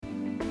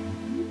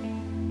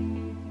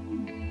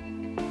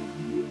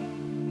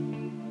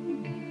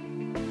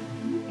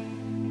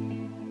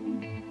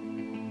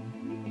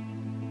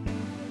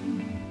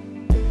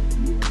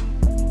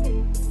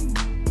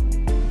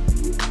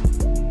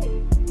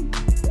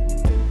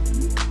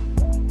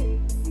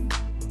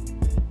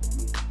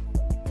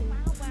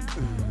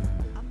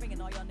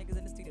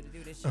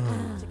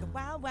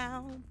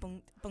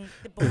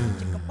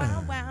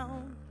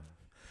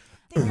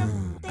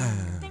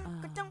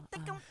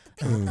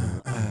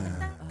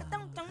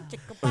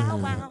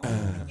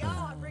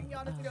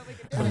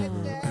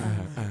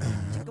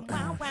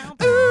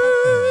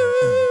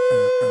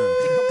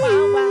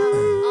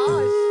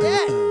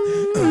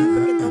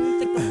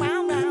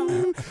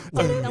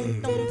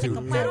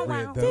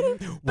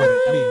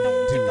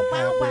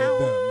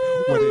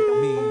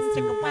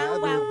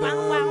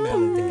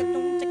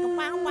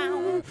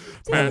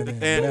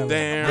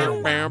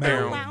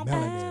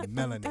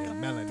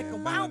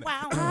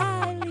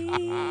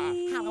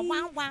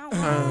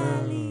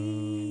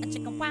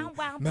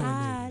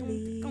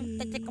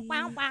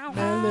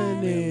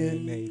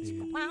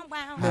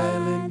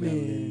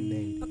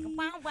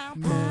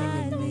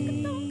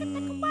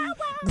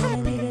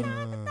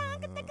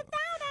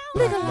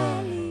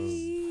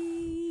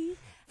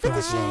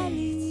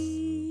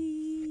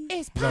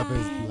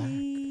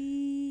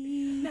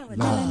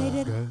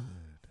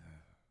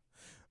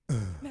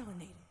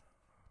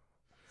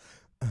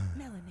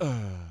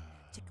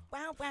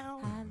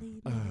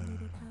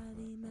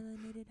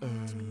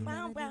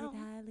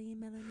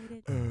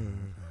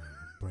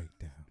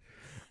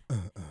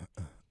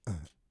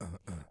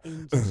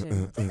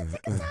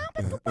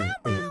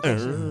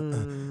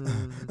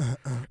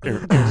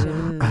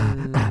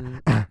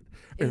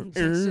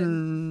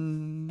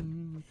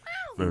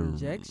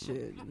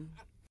Injection.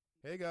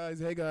 Hey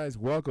guys,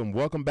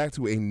 welcome back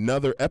to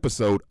another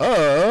episode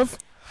of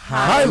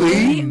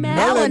Highly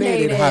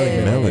Melanated.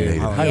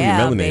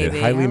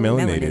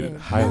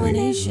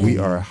 We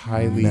are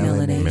highly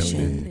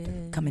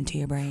melanated. Coming to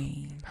your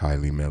brain.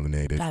 Highly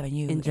melanated. Driving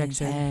you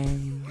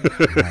Injection.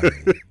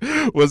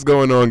 What's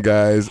going on,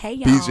 guys? Hey,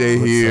 y'all.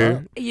 PJ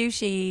here.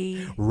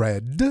 Yushi.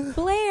 Red.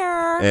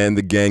 Blair. And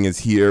the gang is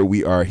here.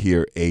 We are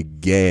here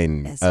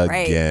again. That's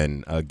right.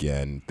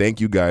 Again. Thank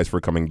you guys for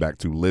coming back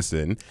to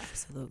listen.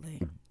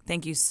 Absolutely.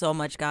 Thank you so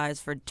much,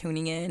 guys, for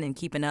tuning in and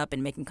keeping up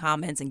and making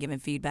comments and giving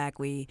feedback.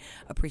 We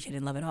appreciate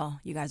and love it all.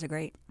 You guys are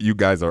great. You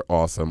guys are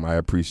awesome. I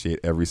appreciate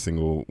every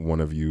single one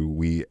of you.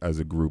 We, as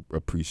a group,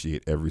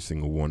 appreciate every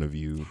single one of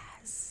you.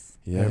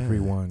 Yeah.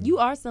 Everyone. You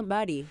are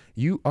somebody.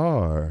 You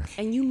are.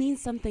 And you mean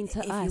something to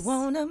If us. you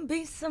want to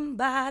be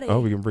somebody. Oh,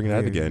 we can bring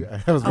that again.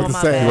 I was about to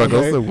my say. bad. You wanna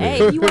go somewhere?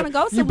 Hey, you want to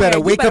go somewhere? You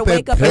better wake up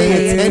and and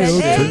pay attention.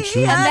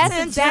 attention. And that's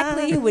Attention.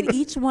 exactly what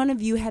each one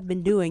of you have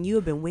been doing. You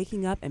have been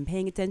waking up and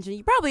paying attention.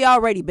 You probably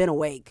already been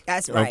awake.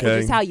 That's right. Okay.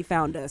 Which is how you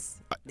found us.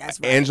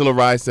 That's right. Angela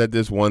Rye said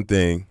this one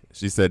thing.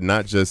 She said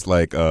not just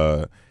like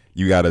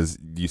you gotta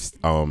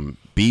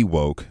be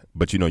woke,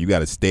 but you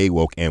gotta stay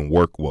woke and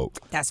work woke.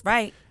 That's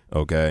right.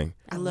 Okay.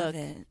 I love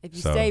it. If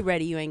you So- stay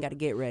ready, you ain't got to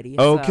get ready.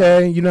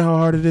 Okay. You know how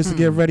hard it is to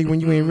get ready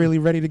when you ain't really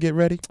ready to get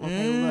ready.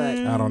 Okay,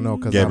 look. I don't know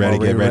because Get ready.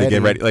 Like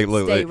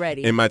look, Stay like,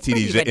 ready. in my Ready,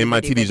 TDJ's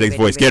ready,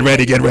 voice.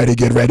 ready, Get ready.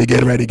 Get ready. Ready. Ready.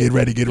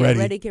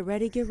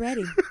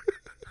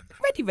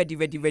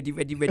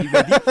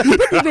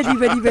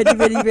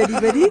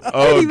 Ready.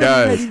 Oh,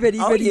 guys.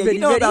 Oh, yeah, you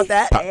know about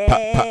that.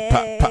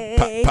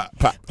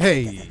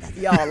 Hey.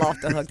 Y'all off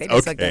the hook. They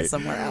just took Okay. that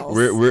somewhere else.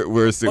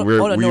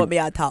 We're No, me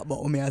I top,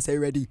 but me I say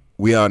ready.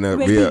 we in a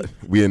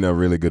Ready.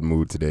 really good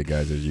mood today,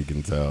 guys, as you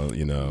can tell.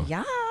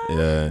 Yeah.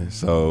 Yeah.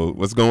 So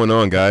what's going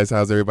on, guys?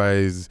 How's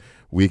everybody's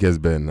week has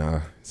been?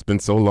 It's been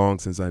so long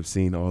since I've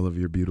seen all of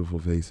your beautiful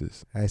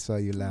faces. I saw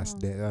you last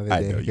day. The other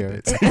I day know you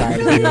here. did.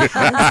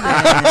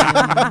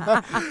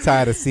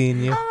 Tired of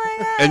seeing you.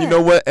 And you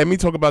know what? Let me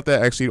talk about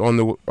that actually on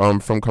the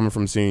from coming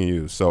from seeing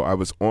you. So I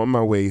was on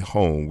my way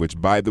home, which,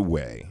 by the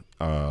way,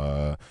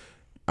 I'm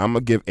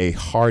gonna give a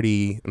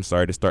hearty. I'm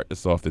sorry to start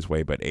this off this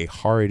way, but a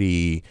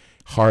hearty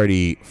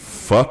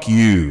fuck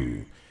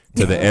you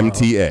to the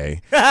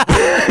MTA.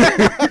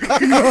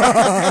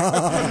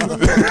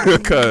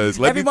 Because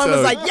Everyone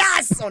was like,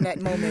 yes, on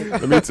that moment.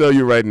 let me tell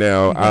you right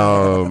now,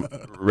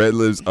 Red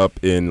lives up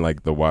in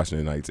like the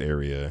Washington Heights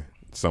area,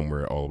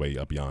 somewhere all the way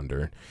up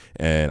yonder,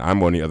 and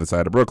I'm on the other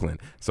side of Brooklyn.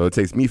 So it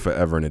takes me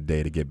forever and a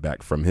day to get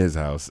back from his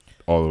house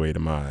all the way to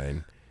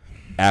mine.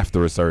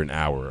 After a certain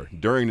hour,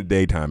 during the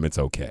daytime, it's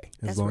okay.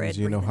 As That's long red as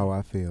you know breathing. how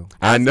I feel.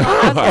 I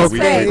know.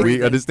 Okay.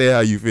 we understand how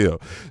you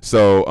feel.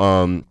 So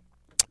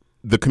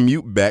the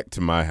commute back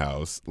to my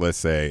house, let's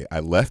say I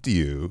left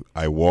you,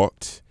 I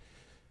walked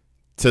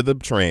to the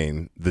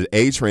train. The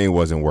A train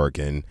wasn't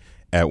working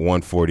at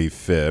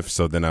 145th.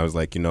 So then I was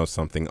like,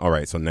 something. All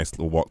right, so next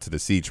we'll walk to the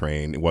C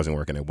train. It wasn't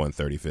working at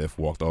 135th.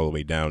 Walked all the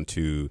way down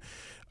to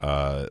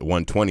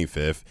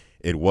 125th.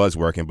 It was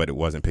working, but it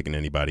wasn't picking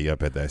anybody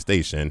up at that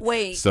station.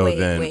 Wait.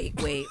 Yeah.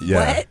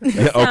 What?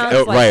 Yeah, okay.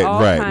 Sounds like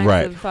all right.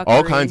 kinds of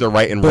All fuckery. kinds of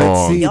right and But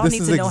wrong. see, Y'all this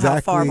need is to know how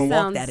far of a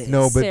exactly- walk that is.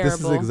 No, but this is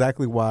Terrible.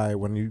 exactly why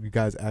when you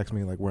guys ask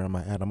me like where am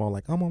I at, I'm all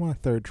like I'm on my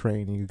third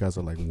train, and you guys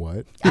are like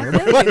what?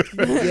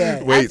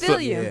 Yeah. Wait, I feel so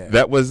you.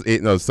 that was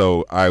it. No,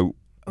 so I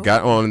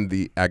got on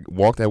I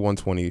walked at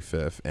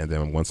 125th, and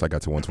then once I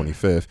got to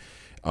 125th,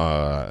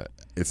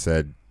 it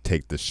said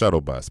take the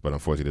shuttle bus, but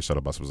unfortunately the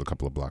shuttle bus was a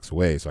couple of blocks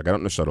away. So I got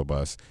on the shuttle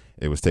bus.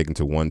 It was taken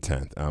to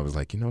 110th. I was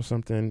like,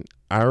 something?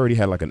 I already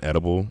had like an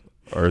edible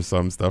or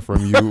some stuff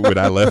from you when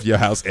I left your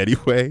house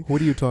anyway.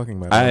 What are you talking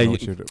about? I don't know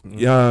what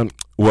you're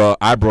Well,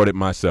 I brought it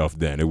myself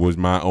then. It was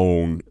my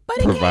own But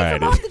it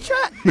provided. came from off the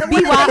truck. The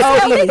one that they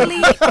sell legally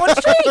on the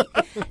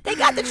street. They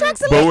got the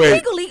trucks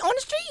illegally on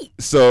the street.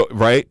 So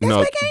right, That's no,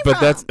 where it came but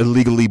from. that's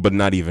illegally, but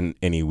not even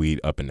any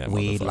weed up in that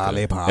Weed motherfucker.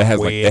 lollipop.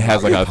 It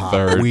has like a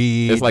third.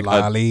 Weed it's like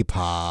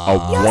lollipop.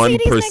 a Y'all see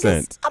these 1%.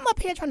 niggas? I'm up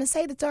here trying to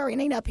say the story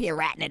and they up here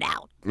ratting it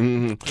out.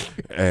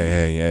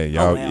 Hey,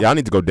 y'all, well. y'all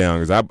need to go down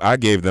because I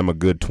gave them a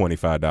good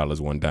 $25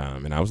 one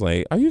time, and I was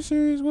like, "Are you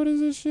serious? What is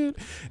this shit?"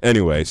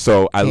 Anyway,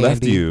 so I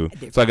left Candy. you.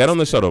 So I got on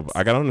the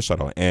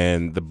shuttle.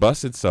 And the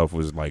bus itself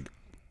was like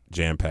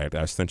jam packed.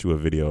 I sent you a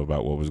video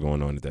about what was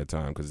going on at that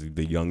time because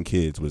the young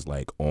kids was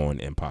like on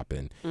and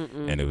popping,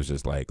 and it was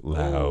just like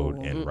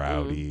loud and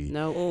rowdy.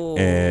 No. Ooh,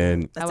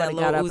 And I that's would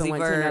that have got little up and Uzi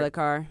went to another Vert.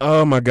 car.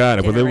 Oh my god!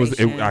 But I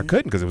Generation.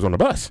 couldn't because it was on the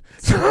bus.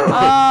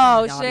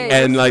 Oh Y'all shit! need-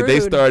 And like they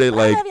Rude. started I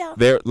like love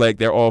y'all.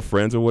 they're all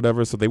friends or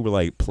whatever, so they were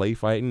like play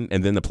fighting,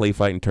 and then the play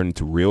fighting turned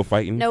into real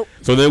fighting. Nope.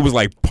 So then it was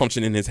like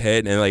punching in his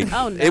head, and like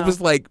Oh, no. it was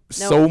like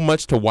so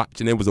much to watch,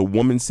 and there was a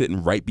woman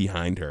sitting right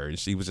behind her, and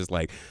she was just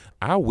like,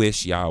 "I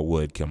wish y'all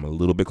would come a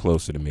little bit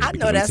closer to me." I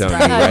because know I'm that's telling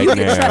right. you You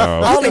can right try-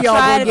 now, All of y'all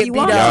Try it gonna if get you beat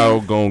want. up.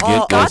 y'all gonna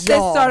get Thought this. this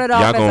started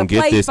off Y'all as gonna a get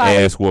play this fight.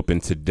 ass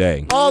whooping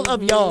today. All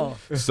of y'all.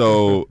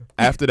 So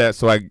after that,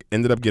 so I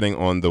ended up getting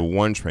on the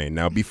 1 train.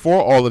 Now,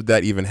 before all of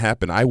that even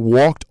happened, I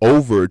walked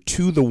over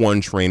to the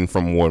 1 train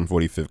from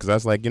 145th because I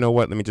was like, you know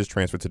what? Let me just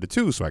transfer to the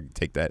 2 so I can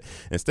take that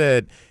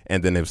instead.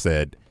 And then it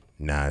said,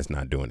 nah, it's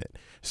not doing it.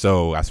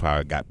 So that's why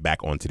I got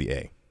back onto the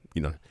A.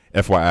 You know,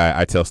 FYI,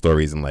 I tell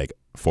stories in like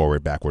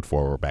forward, backward.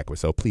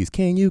 So please,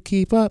 can you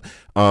keep up?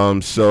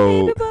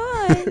 So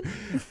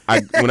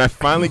when I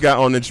finally got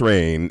on the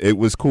train, it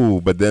was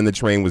cool, but then the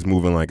train was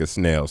moving like a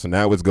snail. So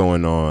now what's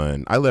going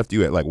on? I left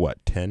you at like what,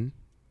 10?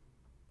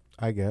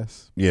 I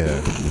guess. Yeah.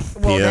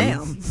 Well,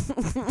 PM.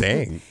 damn.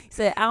 Dang. He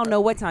said, "I don't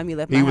know what time you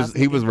left my He house."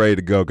 was ready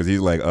to go because he's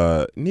like,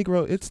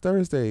 Negro, it's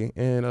Thursday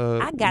and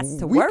I gots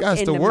to we work gots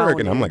in to the work,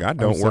 and I'm morning. like, I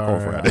don't I'm work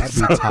on sorry.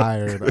 Fridays. I'd be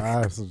tired. I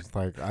was just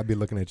like, I'd be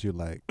looking at you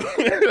like,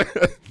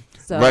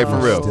 So, Right, for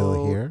real.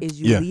 Still here? Is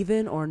you Yeah.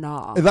 leaving or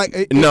not?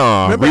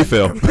 No, remember-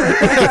 refill.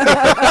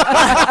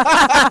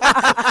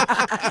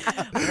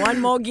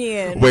 One more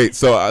again. Wait,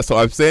 so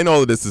I'm saying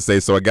all of this to say,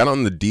 so I got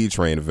on the D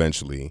train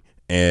eventually,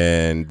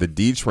 and the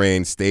D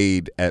train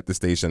stayed at the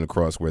station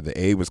across where the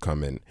A was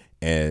coming,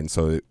 and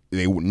so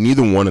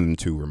neither one of them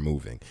two were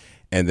moving.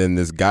 And then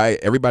this guy,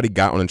 everybody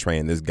got on the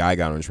train. This guy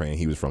got on the train.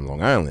 He was from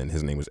Long Island.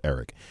 His name was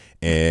Eric.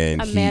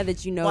 And I'm mad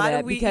that you know Why do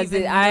that we because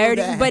even I know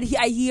already, that? but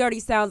he already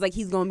sounds like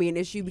he's gonna be an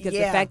issue because the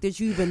Yeah. fact that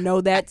you even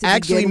know that to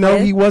actually, begin no,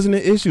 with, he wasn't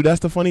an issue. That's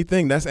the funny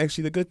thing. That's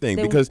actually the good thing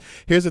Then- because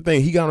here's the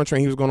thing. He got on a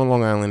train. He was going to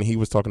Long Island. He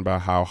was talking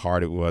about how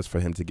hard it was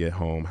for him to get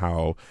home.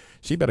 How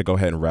she better go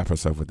ahead and wrap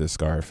herself with this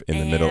scarf in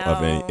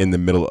the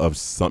middle of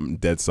some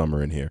dead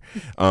summer in here.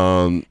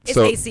 It's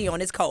So AC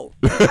on. It's cold.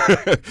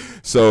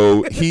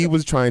 so he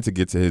was trying to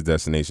get to his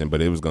destination,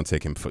 but it was going to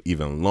take him for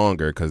even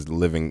longer because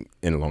living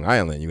in Long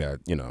Island, you got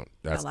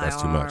that's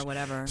too LIR much. or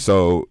whatever.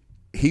 So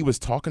he was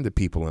talking to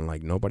people and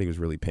like nobody was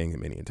really paying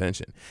him any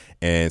attention.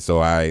 And so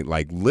I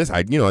like listen.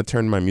 I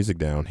turned my music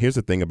down. Here's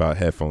the thing about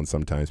headphones.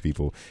 Sometimes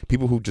people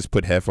who just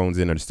put headphones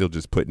in are still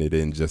just putting it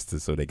in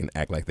so they can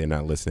act like they're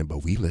not listening,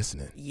 but we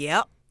listening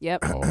Yep.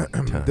 yep, all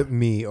the time.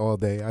 Me all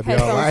day. I'd be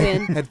Headphones all right.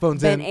 in.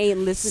 Headphones Ben in. ain't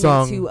listening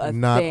Song to a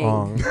not thing.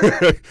 on.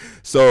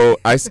 So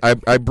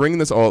I bring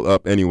this all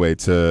up anyway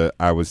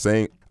I was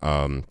saying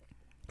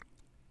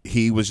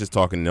he was just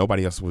talking,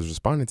 nobody else was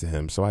responding to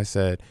him. So I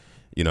said,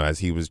 as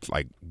he was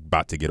like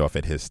about to get off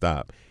at his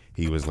stop,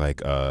 he was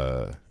like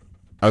I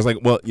was like,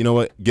 well, you know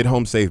what, get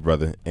home safe,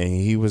 brother. And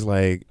he was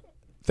like,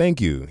 thank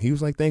you. He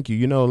was like, thank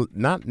you.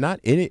 Not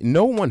in it,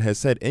 no one has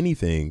said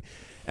anything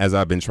as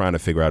I've been trying to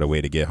figure out a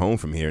way to get home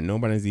from here.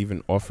 Nobody's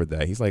even offered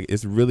that. He's like,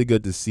 it's really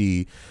good to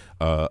see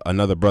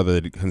another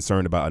brother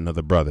concerned about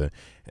another brother.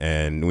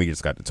 And we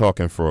just got to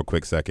talking for a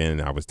quick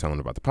second. I was telling him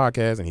about the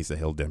podcast, and he said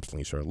he'll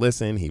definitely sure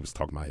listen. He was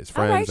talking about his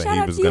All right, friends, and shout he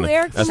out was to you, gonna.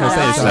 Eric That's from what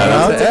I'm saying. Long Shout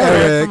out Island. to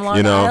Eric. From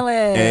Long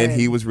Island. And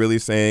he was really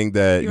saying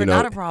that You're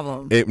not a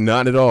problem.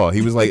 not at all.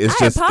 He was like, it's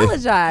I just.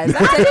 apologize. I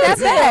take that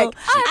back. I'm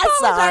I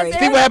sorry. apologize.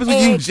 See what happens when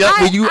you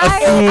when you I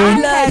assume.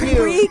 had love you.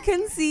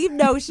 preconceived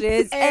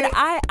notions, and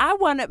I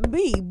want to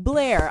be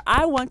Blair.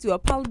 I want to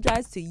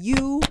apologize to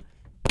you.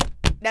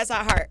 That's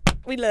our heart.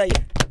 We love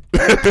you.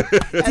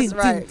 That's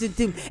right.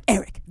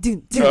 Eric.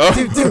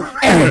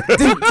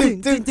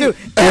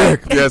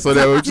 Eric. Yeah, so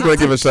we're just gonna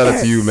give a shout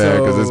out to you, man,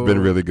 because it's been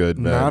really good,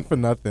 man. Not for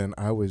nothing.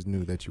 I always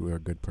knew that you were a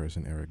good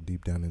person, Eric.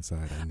 Deep down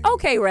inside, I knew.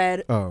 Okay,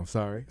 Red. Oh,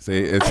 sorry. See,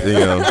 it's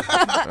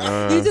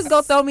You just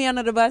go throw me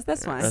under the bus.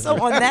 That's fine.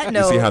 So on that you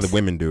note, see how the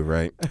women do,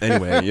 right?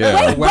 Anyway,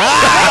 yeah.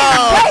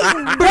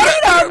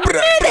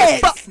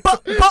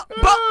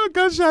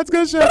 Gunshots.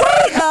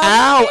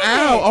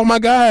 Ow. Oh my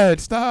God,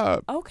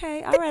 stop.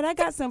 Okay, all right. I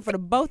got some for the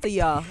both of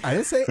y'all. I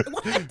didn't say.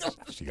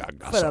 She got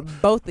For the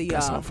both of Got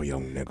y'all. something for your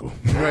nigga.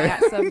 I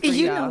got some for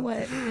you y'all. know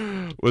what?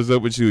 What's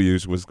up with you?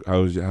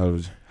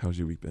 How's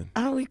your week been?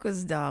 Our week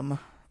was dumb.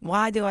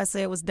 Why do I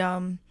say it was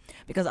dumb?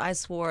 Because I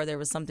swore there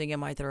was something in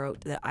my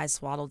throat, that I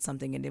swallowed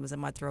something and it was in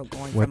my throat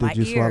going What from my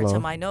did you ear swallow? to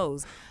my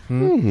nose.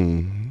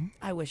 Hmm.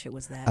 I wish it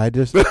was that. I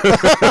just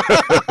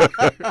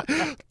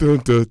Dun,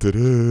 dun,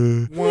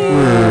 dun, dun.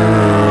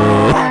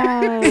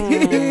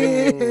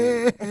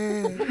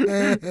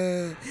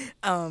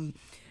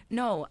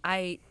 No,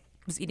 I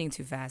was eating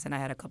too fast and I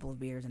had a couple of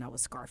beers and I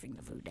was scarfing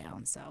the food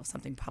down. So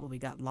something probably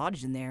got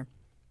lodged in there.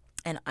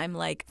 And I'm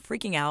like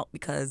freaking out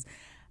because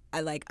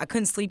I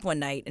couldn't sleep one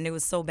night and it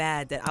was so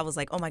bad that I was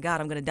like, oh my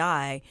God, I'm going to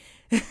die.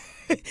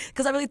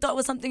 Because I really thought it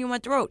was something in my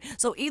throat.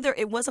 So either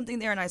it was something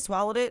there and I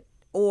swallowed it,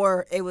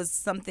 or it was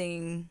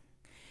something,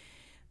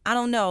 I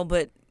don't know,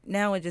 but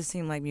now it just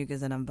seemed like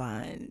mucus and I'm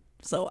fine.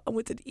 So I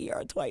went to the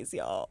ER twice,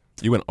 y'all.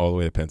 You went all the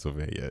way to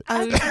Pennsylvania.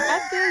 I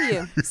feel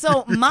you.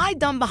 So my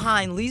dumb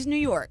behind leaves New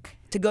York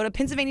to go to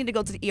Pennsylvania to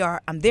go to the ER.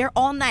 I'm there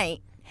all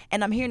night,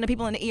 and I'm hearing the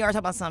people in the ER talk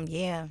about something.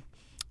 Yeah,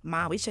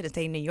 Ma, we should have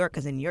stayed in New York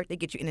because in New York they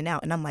get you in and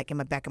out. And I'm like in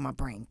my back of my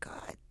brain,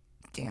 God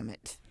damn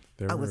it.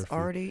 I was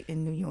already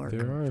in New York.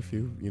 There are a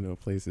few,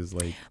 places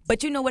like.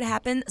 But you know what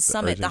happened?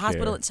 Summit, the urgent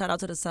hospital. care. Shout out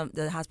to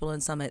the hospital in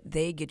Summit.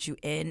 They get you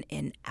in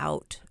and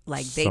out.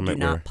 Like they Summit do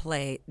not where?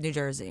 play. New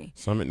Jersey.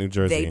 Summit, New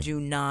Jersey. They do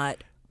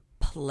not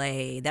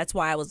play. That's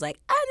why I was like,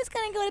 I'm just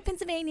gonna go to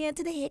Pennsylvania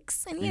to the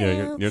Hicks, and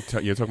You're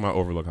talking about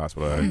Overlook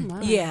Hospital.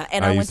 Right? yeah.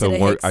 And I went used to the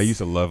work. Hicks. I used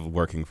to love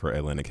working for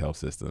Atlantic Health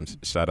Systems.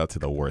 Shout out to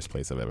the worst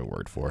place I've ever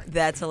worked for.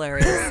 That's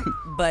hilarious.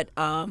 But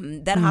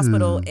that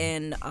hospital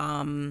in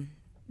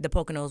the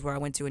Poconos where I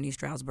went to in East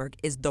Stroudsburg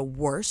is the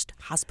worst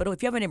hospital.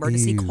 If you have an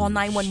emergency, call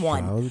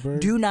 911. Stroudsburg?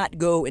 Do not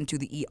go into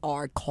the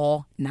ER.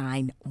 Call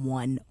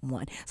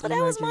 911. So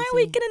that was my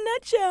week in a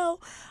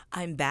nutshell.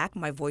 I'm back.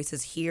 My voice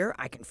is here.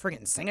 I can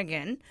friggin' sing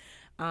again.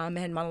 And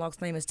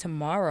Monologue's name is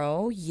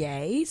tomorrow.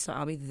 Yay. So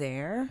I'll be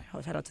there.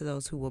 Shout out to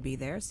those who will be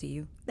there. See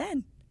you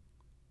then.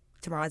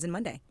 Tomorrow is in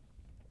Monday.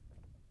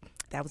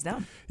 That was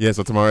dumb. Yeah,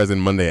 so tomorrow is in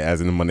Monday,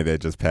 as in the Monday that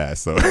just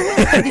passed. So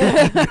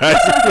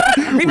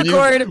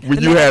Re-record.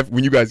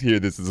 when you guys hear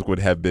this would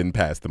have been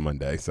past the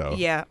Monday. So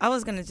Yeah, I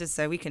was gonna just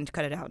say we can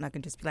cut it out, and I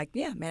can just be like,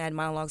 yeah, Man, I Had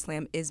Monologue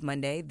Slam is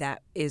Monday.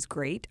 That is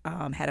great.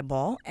 Had a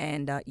ball,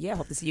 and yeah,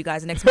 hope to see you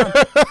guys next month.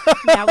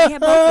 Now we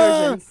have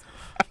both versions.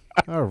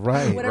 all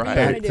right. Whatever you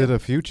Back wanna to do. the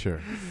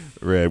future.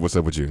 Red, what's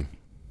up with you?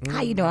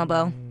 How you doing,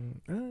 Bo?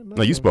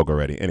 No, you spoke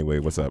already. Anyway,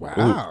 what's up?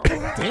 Wow.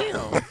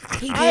 Damn.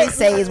 He did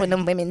say is when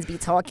them women's be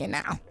talking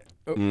now.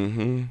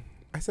 Mm-hmm.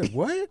 I said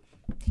what?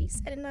 He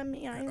said it on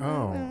me.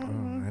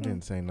 I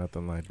didn't say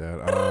nothing like that.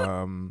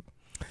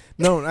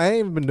 No, I ain't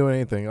even been doing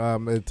anything.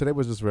 Today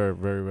was just a very,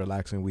 very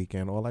relaxing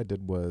weekend. All I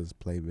did was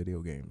play video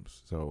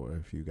games. So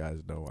if you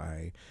guys know,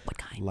 I What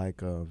kind?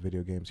 like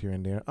video games here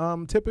and there.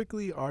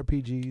 Typically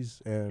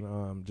RPGs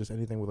and just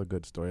anything with a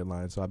good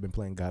storyline. So I've been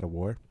playing God of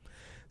War.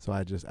 So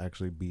I just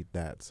actually beat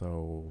that.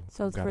 So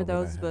So got for over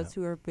those that of us half.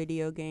 who are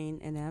video game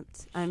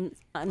inept, I'm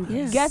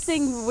Yes.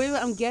 guessing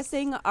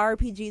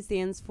RPG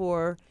stands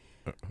for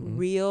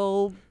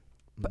real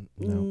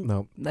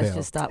No, Let's fail.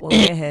 just stop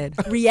way ahead.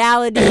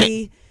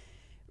 reality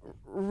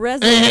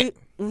resolute.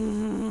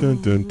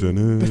 Dun, dun,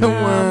 dun,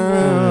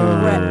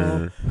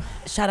 dun.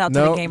 Shout out to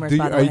No, the gamers,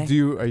 by the way.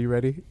 are you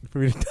ready for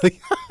me to tell you?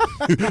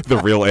 The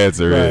real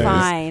answer Right. is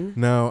Fine.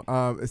 No,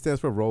 it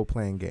stands for role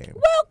playing game.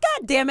 Well,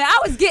 God damn it, I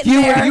was getting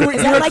You there. were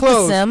Is that like The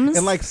close. Sims?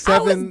 And like I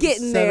was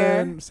getting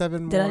there.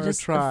 seven Did more I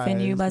just tries.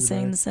 offend you by to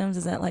saying that. The Sims?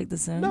 Is that like The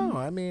Sims? No,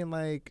 I mean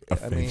like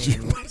offend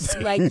you.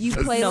 Like you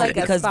play No, like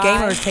because a spy.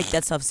 gamers take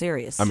that stuff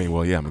serious. I mean,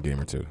 well, yeah, I'm a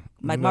gamer too.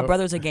 Like my No.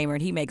 brother's a gamer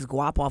and he makes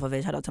guap off of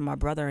it. Shout out to my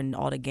brother and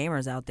all the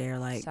gamers out there.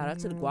 Like, Shout out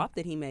to the guap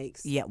that he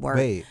makes. yeah, word.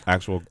 Wait,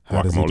 Actual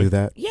how does he do guacamole.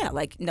 that? Yeah,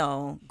 like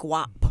no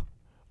guap.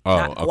 Oh,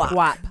 Not okay. guac.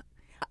 Guap.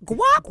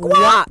 Guap, Guap.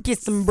 guap. Get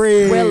some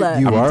bread. Willa.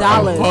 You are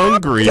dollars.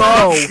 hungry.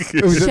 Gold.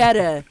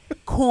 Cheddar.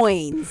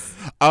 Coins.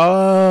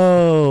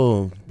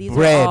 Oh, These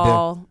Bread. are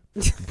all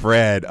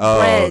bread. Oh,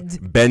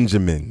 Bread.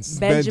 Benjamins.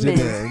 Benjamins.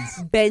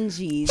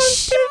 Benjis.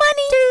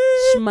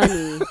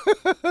 Shmoney.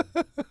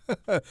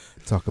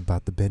 Talk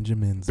about the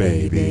Benjamins,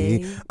 Baby.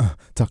 baby.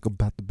 Talk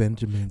about the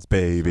Benjamins,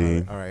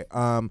 Baby. All right.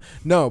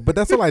 No, but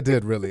that's all I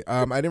did really.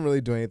 I didn't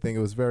really do anything. It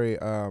was very.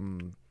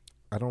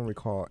 I don't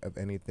recall of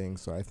anything,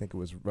 so I think it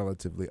was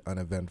relatively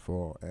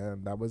uneventful,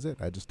 and that was it.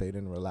 I just stayed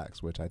in and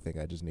relaxed, which I think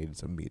I just needed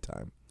some me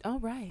time. All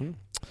right.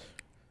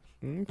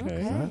 Okay.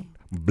 Okay.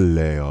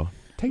 Blair.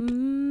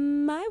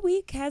 My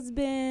week has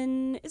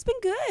been, it's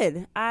been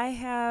good. I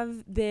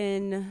have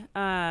been,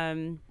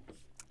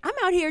 I'm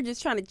out here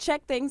just trying to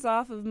check things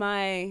off of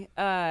my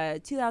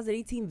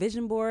 2018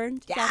 vision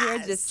board. Just out here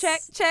just check.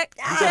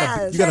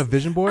 Yes. You got a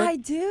vision board? I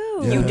do.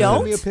 You Send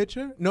don't? me a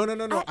picture? No.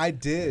 I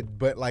did,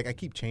 but like I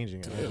keep changing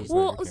it. I just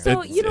Well, like, okay.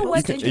 so you know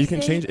what's you can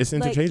interesting? change- it's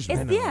interchangeable.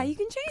 Like, I know. yeah, you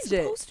can change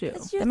it. Supposed to.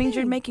 It's your That means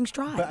you're thing. making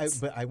strides.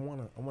 But I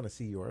wanna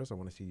see yours. I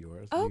wanna see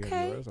yours. Do you have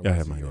Okay. yours? Yeah, I wanna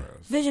have see mine.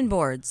 yours. Vision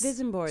boards.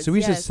 Vision boards. So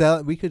we should yes.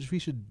 sell. We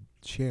should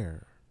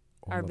share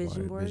all Our of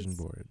vision boards? Vision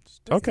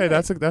boards. Okay,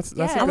 that's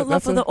Yeah. I would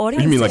love for the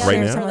audience You mean to like right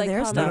share now? some of Like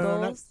their common stuff. No.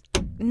 goals.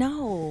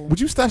 No. Would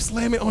you stop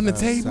slamming on the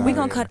table? sorry. We're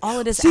going to cut all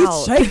of this She's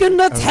out. shaking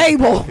the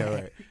table. Okay,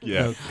 right.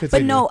 Yeah. No, But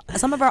continue. no,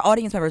 some of our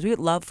audience members, we would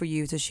love for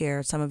you to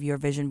share some of your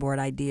vision board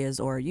ideas,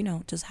 or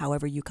just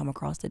however you come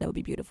across it. That would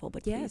be beautiful.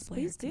 But Yes, Blair,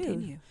 please do.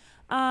 continue.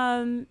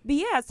 But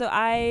yeah, so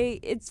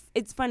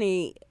it's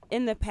funny.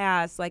 In the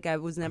past, like I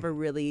was never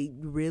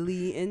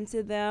really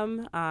into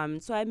them.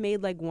 So I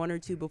made like one or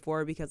two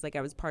before because like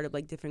I was part of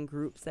like different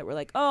groups that were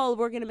like, oh,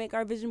 we're gonna make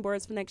our vision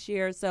boards for next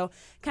year. So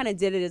kind of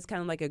did it as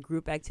kind of like a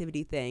group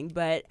activity thing.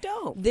 But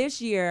Dope.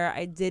 this year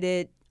I did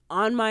it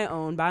on my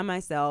own by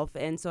myself,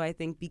 and so I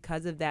think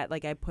because of that,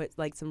 like I put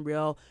like some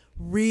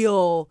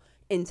real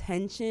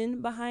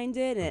intention behind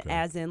it, and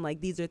as in like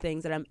these are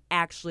things that I'm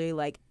actually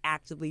like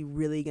actively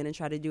really gonna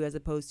try to do, as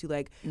opposed to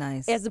like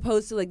Nice.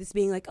 this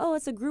being like, oh,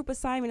 it's a group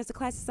assignment, it's a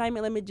class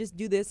assignment, let me just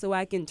do this so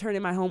I can turn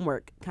in my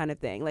homework kind of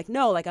thing. Like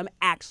no, like I'm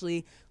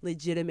actually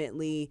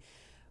legitimately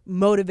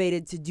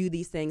motivated to do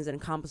these things and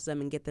accomplish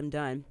them and get them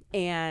done.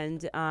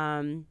 And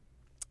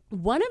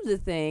one of the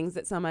things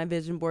that's on my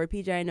vision board,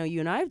 PJ, I know you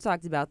and I have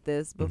talked about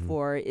this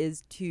before,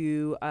 is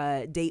to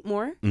date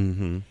more.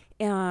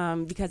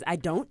 Mm-hmm. Because I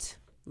don't.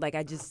 Like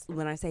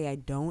when I say I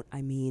don't,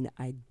 I mean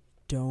I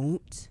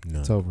don't.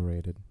 No. It's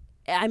overrated.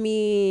 I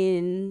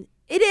mean,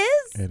 it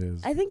is. It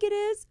is. I think it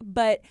is.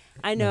 But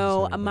I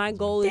know Necessary my purposes.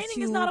 goal is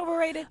Dating is not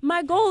overrated.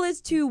 my goal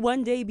is to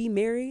one day be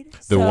married.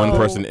 The one So-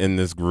 person in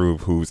this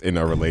group who's in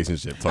a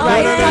relationship talking Oh,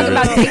 about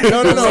yeah, dating.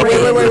 talking about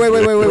dating.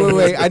 No.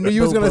 Wait. I knew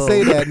you was gonna Boo-boo.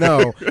 say that.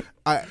 No,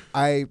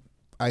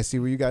 I see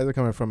where you guys are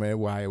coming from and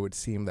why it would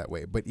seem that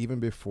way. But even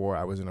before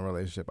I was in a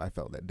relationship, I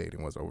felt that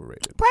dating was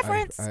overrated.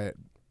 Preference.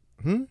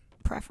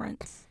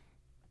 Preference.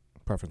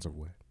 Preference of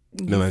what?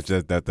 No, that's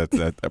just that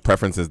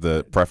preference is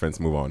the preference.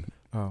 Move on.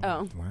 Oh.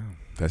 Wow.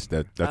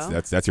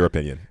 That's your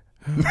opinion.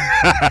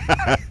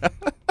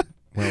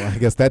 Well, I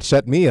guess that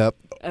shut me up.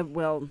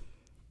 Well.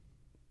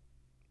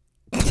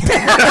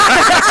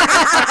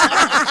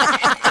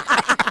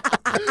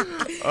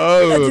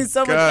 Oh, I do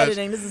so much gosh.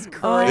 editing. This is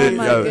crazy. Oh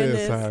my Yeah.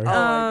 goodness. Sorry.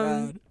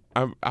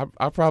 Oh my God.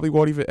 I probably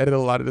won't even edit a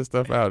lot of this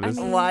stuff out. I Just,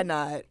 mean- Why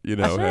not? you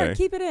know, Sure, hey,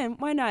 keep it in.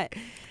 Why not?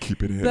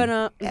 keep it in.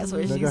 But That's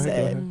what No, she go ahead, go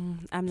said. ahead.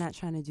 I'm not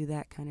trying to do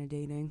that kind of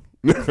dating.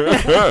 You get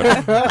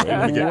comfortable.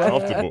 None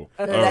of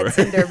All that right.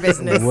 Tinder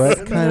business.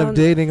 What kind of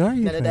dating are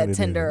you? None of trying that to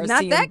Tinder or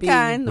Not that CMB.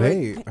 kind. do?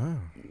 Wait. Oh.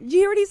 Did you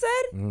hear what he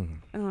said? Mm.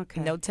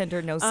 Okay. No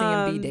Tinder, no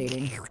CMB Um,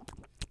 dating.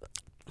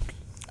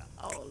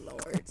 Oh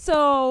Lord.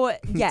 So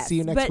yes. See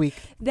you next but week.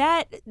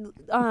 That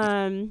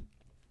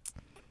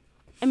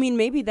I mean,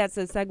 maybe that's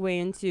a segue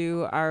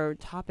into our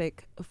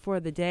topic for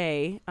the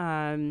day.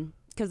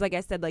 Because like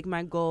I said, like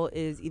my goal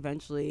is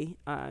eventually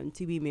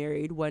to be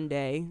married one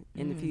day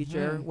in the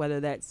future, whether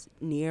that's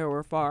near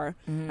or far.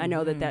 I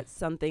know that that's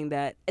something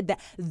that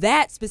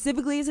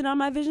specifically isn't on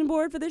my vision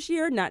board for this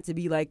year. Not to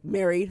be like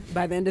married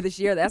by the end of this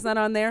year. That's not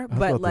on there. I was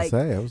But about like, to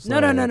say, I was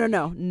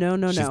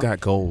no. She's got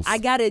goals. I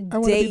gotta I want to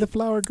be date the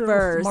flower girl.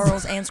 first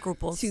Morals and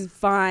scruples. to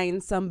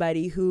find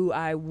somebody who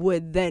I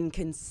would then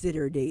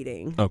consider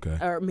dating Okay.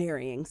 or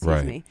marrying. Excuse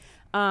Right. me.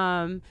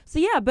 So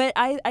yeah, but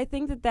I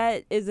think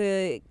that is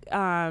a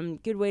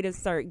good way to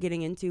start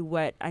getting into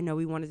what I know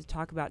we wanted to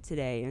talk about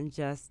today, and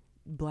just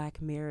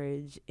Black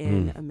marriage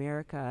in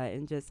America,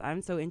 and just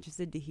I'm so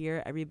interested to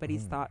hear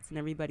everybody's thoughts and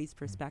everybody's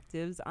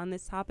perspectives on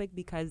this topic,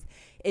 because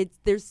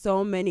there's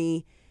so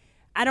many.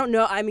 I don't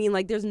know. I mean,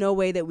 like, there's no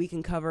way that we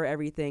can cover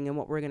everything and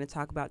what we're going to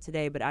talk about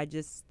today, but I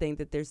just think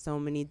that there's so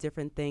many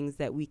different things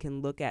that we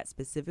can look at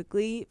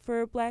specifically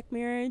for Black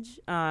marriage.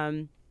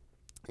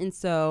 And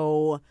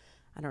so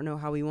I don't know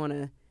how we want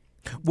to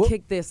Well,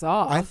 kick this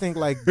off. I think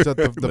like the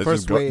Let's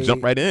first just way.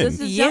 jump right in. Let's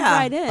just Yeah. jump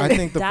right in. I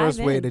think the Dive first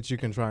way in. that you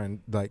can try and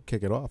like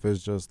kick it off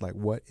is just like,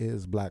 what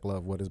is Black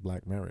love? What is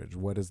Black marriage?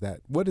 What is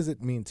that? What does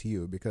it mean to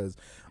you? Because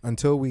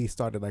until we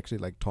started actually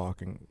like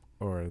talking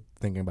or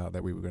thinking about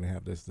that we were going to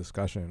have this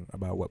discussion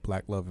about what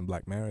Black love and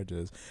Black marriage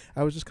is,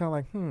 I was just kind of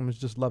like, it's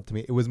just love to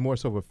me. It was more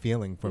so of a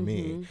feeling for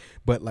me,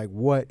 but like,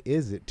 what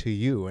is it to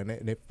you? And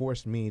it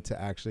forced me to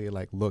actually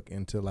like look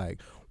into like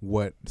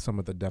what some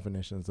of the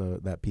definitions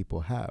that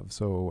people have.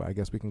 So I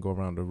guess we can go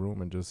around the room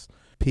and just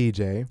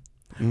PJ.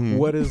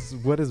 What is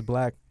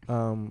Black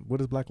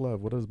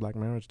love? What is Black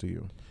marriage to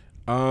you?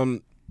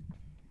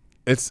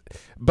 It's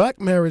Black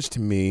marriage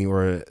to me,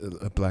 or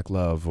Black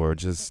love, or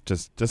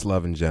just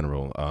love in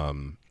general.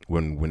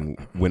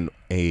 When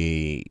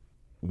a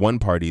one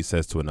party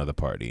says to another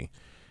party,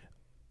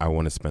 I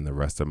want to spend the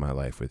rest of my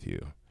life with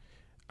you.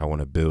 I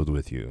want to build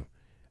with you.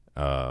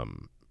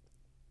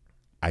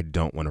 I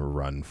don't want to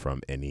run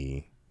from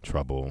any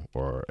trouble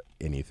or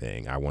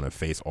anything. I want to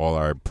face all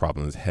our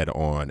problems head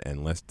on,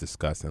 and let's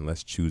discuss and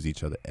let's choose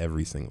each other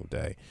every single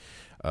day.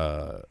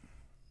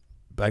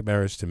 Black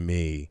marriage to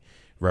me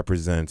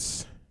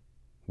represents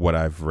what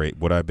I've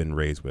been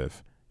raised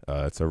with.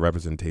 It's a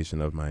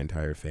representation of my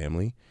entire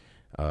family.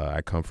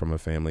 I come from a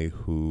family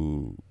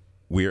who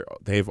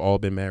they've all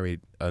been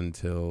married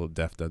until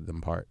death does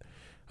them part.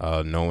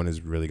 No one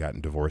has really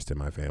gotten divorced in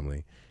my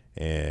family,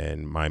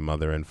 and my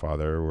mother and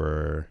father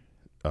were.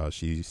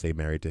 She stayed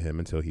married to him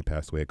until he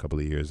passed away a couple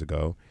of years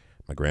ago.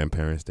 My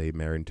grandparents stayed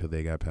married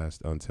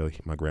until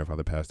my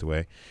grandfather passed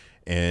away.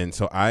 And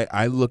so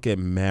I look at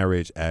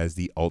marriage as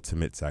the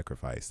ultimate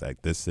sacrifice. Like,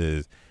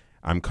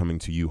 I'm coming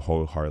to you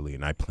wholeheartedly,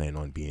 and I plan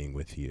on being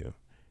with you,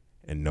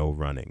 and no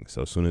running.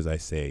 So as soon as I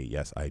say,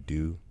 yes, I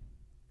do,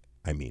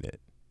 I mean it.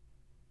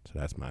 So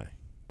that's my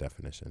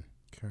definition.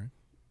 Okay.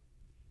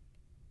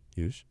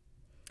 Yush?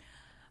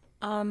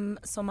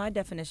 So my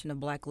definition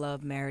of black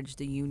love, marriage,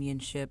 the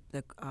unionship,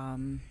 the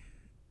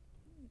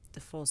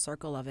full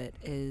circle of it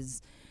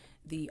is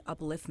the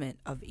upliftment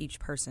of each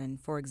person.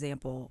 For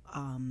example,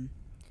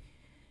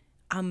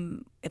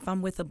 if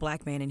I'm with a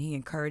black man and he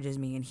encourages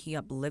me and he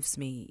uplifts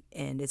me,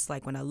 and it's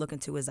like when I look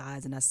into his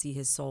eyes and I see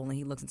his soul, and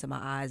he looks into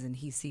my eyes and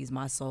he sees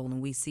my soul, and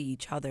we see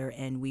each other,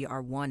 and we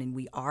are one, and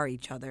we are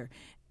each other,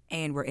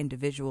 and we're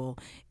individual.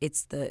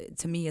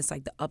 To me, it's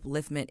like the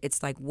upliftment.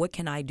 It's like, what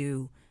can I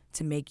do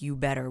to make you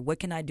better? What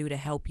can I do to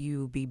help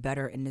you be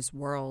better in this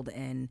world?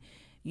 And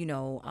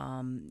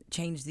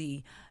change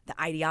the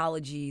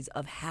ideologies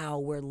of how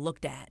we're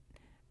looked at,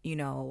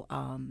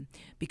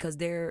 because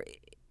they're,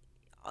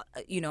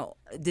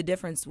 the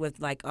difference with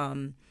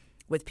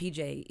with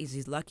PJ is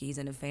he's lucky he's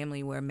in a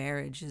family where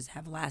marriages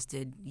have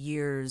lasted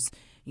years,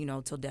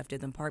 till death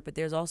did them part. But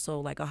there's also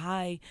like a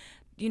high,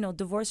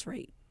 divorce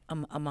rate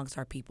amongst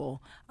our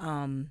people.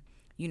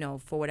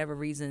 For whatever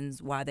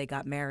reasons why they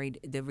got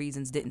married, the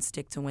reasons didn't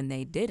stick to when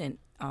they didn't,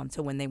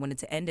 to when they wanted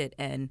to end it.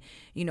 And,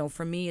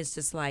 for me, it's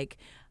just like,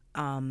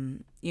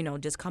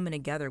 just coming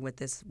together with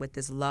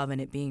this love and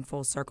it being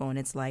full circle. And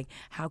it's like,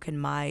 how can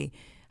my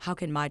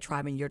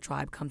tribe and your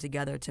tribe come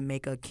together to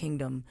make a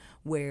kingdom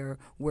where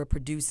we're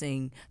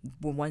producing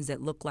ones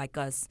that look like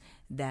us,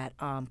 that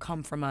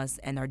come from us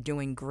and are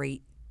doing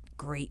great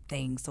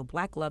things. So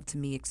black love to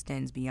me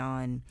extends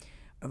beyond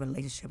a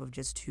relationship of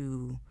just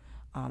two,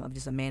 of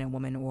just a man and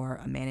woman, or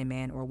a man and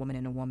man, or a woman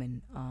and a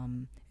woman.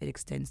 It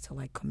extends to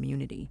like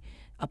community,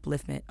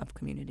 upliftment of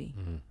community.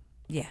 Mm-hmm.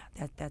 Yeah,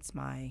 that's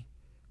my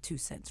 2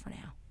 cents for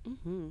now.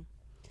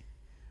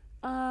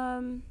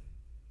 Mm-hmm.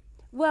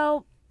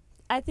 Well,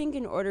 I think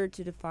in order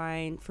to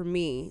define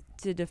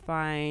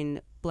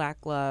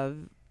black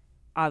love,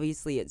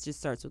 obviously it just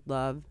starts with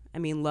love. I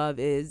mean, love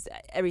is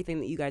everything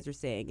that you guys are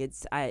saying.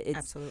 It's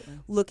Absolutely.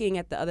 Looking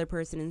at the other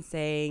person and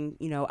saying,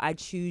 I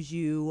choose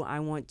you. I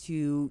want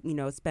to,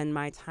 spend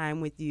my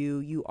time with you.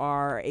 You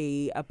are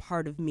a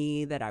part of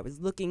me that I was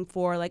looking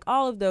for. Like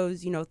all of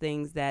those,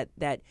 things that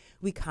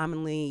we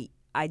commonly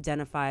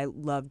identify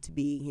love to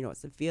be.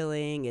 It's a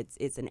feeling,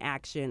 it's an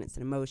action, it's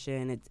an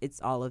emotion,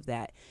 it's all of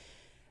that.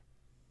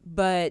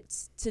 But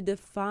to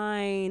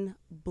define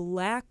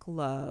black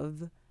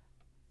love,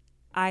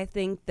 I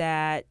think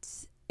that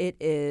it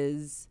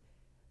is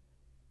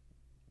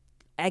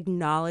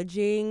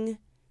acknowledging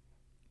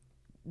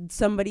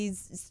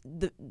somebody's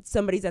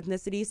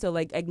ethnicity. So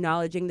like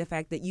acknowledging the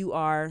fact that you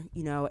are,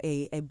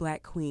 a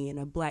black queen,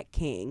 a black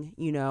king,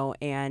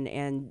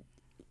 and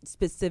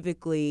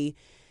specifically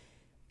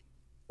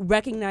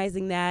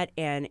recognizing that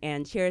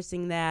and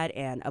cherishing that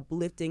and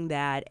uplifting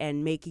that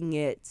and making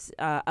it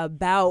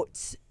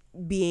about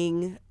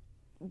being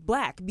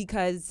black,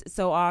 because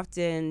so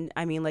often,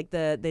 I mean, like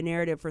the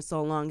narrative for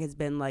so long has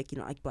been like,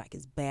 like black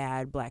is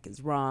bad, black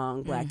is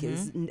wrong, black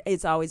mm-hmm.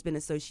 It's always been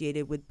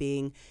associated with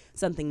being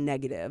something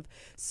negative.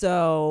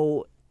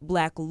 So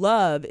black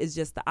love is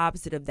just the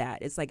opposite of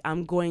that. It's like,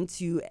 I'm going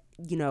to,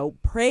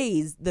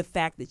 praise the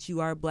fact that you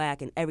are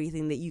black and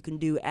everything that you can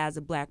do as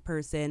a black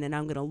person. And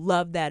I'm going to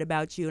love that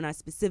about you. And I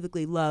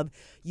specifically love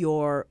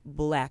your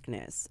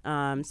blackness.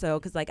 So,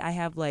 cause like I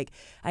have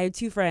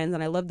 2 friends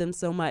and I love them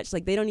so much.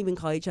 Like they don't even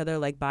call each other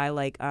by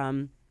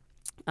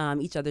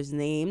each other's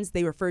names.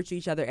 They refer to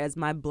each other as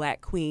my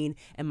black queen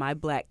and my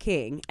black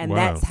king, and wow.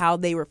 That's how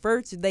they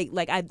refer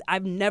to.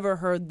 I've never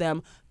heard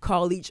them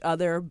call each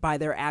other by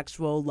their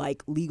actual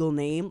legal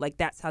name. Like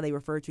that's how they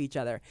refer to each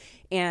other,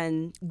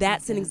 and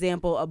that's an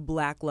example of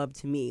black love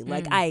to me.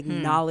 Like I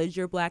acknowledge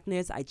your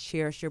blackness, I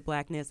cherish your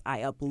blackness,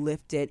 I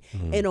uplift it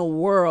in a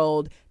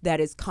world that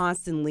is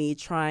constantly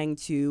trying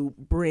to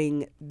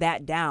bring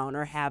that down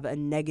or have a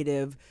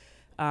negative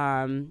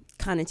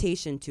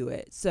connotation to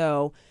it.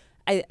 So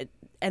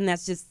and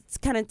that's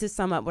just kind of to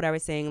sum up what I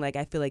was saying. Like,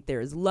 I feel like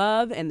there's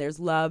love, and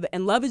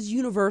love is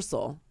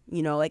universal.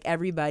 Like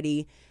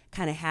everybody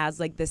kind of has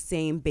the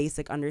same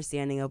basic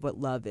understanding of what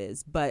love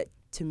is. But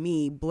to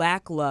me,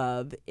 black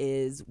love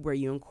is where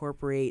you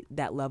incorporate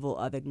that level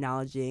of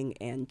acknowledging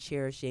and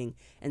cherishing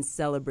and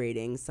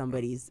celebrating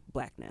somebody's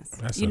blackness.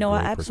 I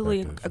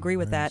absolutely agree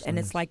with that. And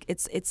it's like,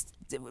 it's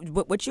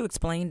what you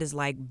explained is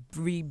like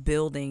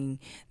rebuilding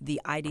the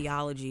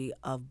ideology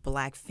of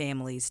black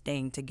families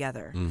staying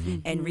together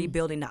and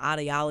rebuilding the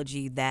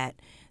ideology that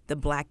the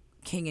black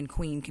king and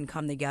queen can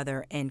come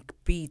together and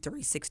be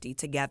 360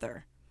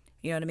 together.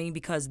 You know what I mean?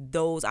 Because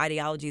those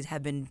ideologies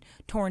have been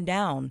torn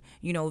down.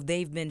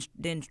 They've been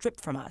stripped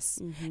from us.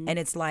 Mm-hmm. And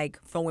it's like,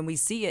 for when we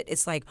see it,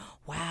 it's like,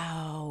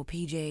 wow,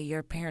 PJ,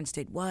 your parents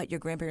did what? Your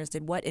grandparents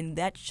did what? And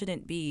that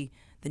shouldn't be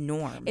the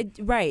norm. It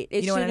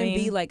shouldn't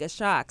be like a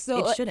shock.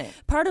 So it shouldn't.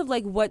 Part of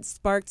what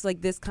sparked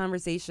this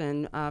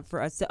conversation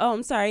for us to,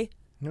 I'm sorry.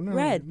 No.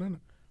 Red.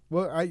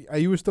 Well,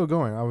 you were still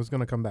going. I was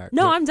gonna come back.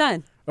 No, but- I'm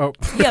done. Oh,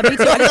 Yeah, me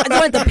too. I just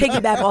wanted to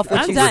piggyback off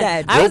what I'm you done.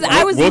 said.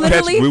 I was We'll catch-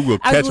 literally, we will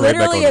I catch was right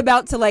back literally on it.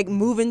 about to like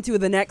move into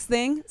the next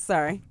thing.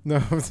 Sorry. no.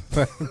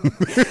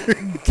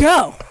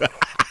 Go.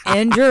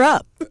 And you're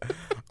up.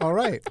 All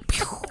right.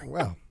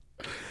 Well,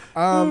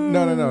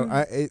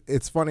 no.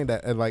 It's funny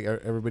that like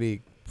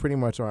everybody pretty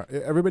much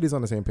everybody's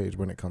on the same page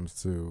when it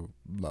comes to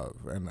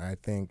love, and I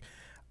think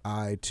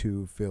I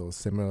too feel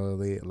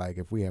similarly. Like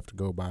if we have to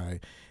go by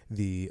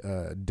the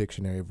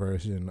dictionary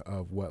version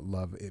of what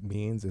love it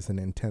means, it's an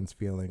intense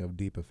feeling of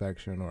deep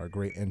affection or a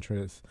great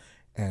interest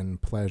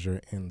and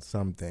pleasure in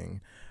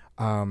something.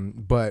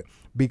 But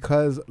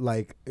because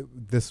like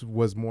this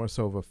was more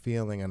so of a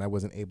feeling and I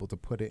wasn't able to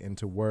put it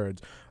into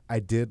words, I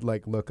did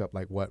like look up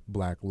like what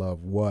Black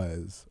love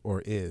was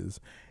or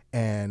is.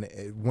 And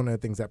one of the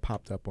things that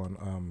popped up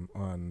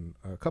on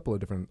a couple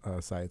of different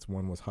sites,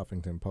 one was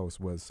Huffington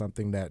Post, was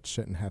something that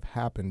shouldn't have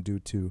happened due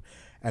to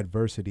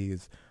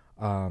adversities.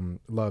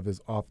 Love is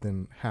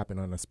often happen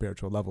on a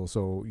spiritual level.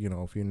 So,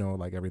 if you know,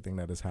 like everything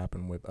that has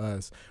happened with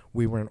us,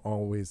 we weren't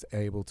always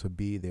able to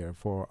be there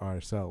for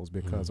ourselves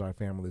because our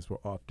families were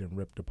often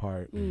ripped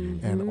apart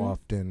and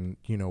often,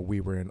 we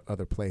were in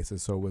other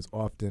places. So it was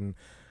often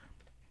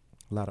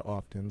a lot of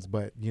oftens,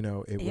 but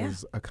it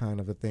was a kind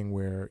of a thing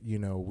where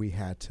we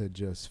had to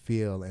just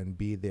feel and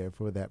be there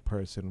for that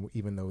person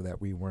even though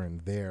that we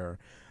weren't there.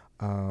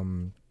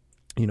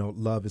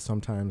 Love is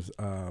sometimes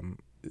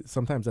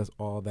that's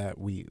all that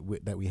we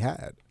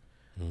had.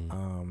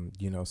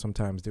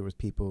 Sometimes there was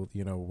people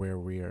where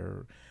we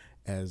are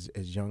as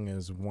young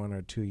as 1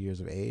 or 2 years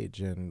of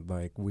age and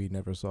like we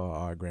never saw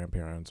our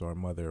grandparents or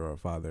mother or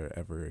father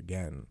ever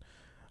again.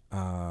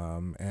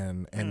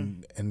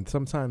 And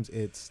sometimes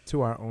it's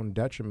to our own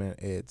detriment.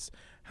 It's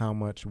how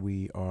much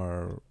we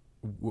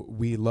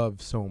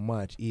love so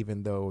much,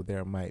 even though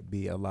there might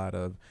be a lot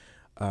of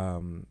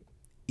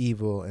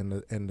evil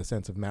in the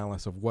sense of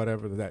malice of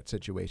whatever that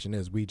situation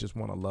is. We just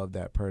want to love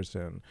that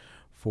person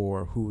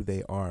for who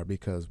they are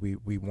because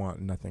we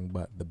want nothing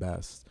but the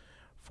best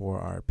for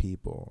our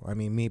people. I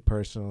mean, me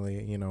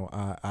personally,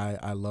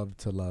 I love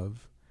to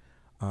love.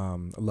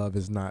 Love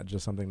is not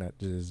just something that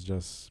is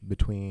just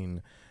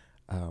between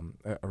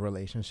a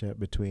relationship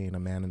between a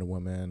man and a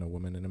woman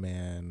and a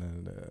man,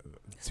 and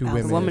two Spouse.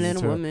 women. A woman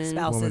and a woman.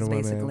 Spouses, woman and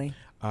woman. basically.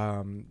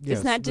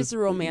 It's not just a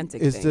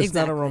romantic It's thing. just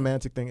not a Exactly.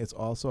 romantic thing. It's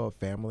also a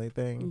family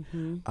thing,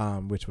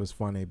 which was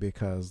funny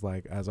because,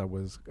 like, as I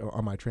was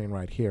on my train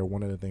ride here,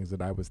 one of the things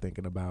that I was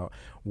thinking about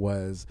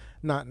was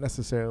not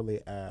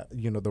necessarily,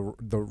 the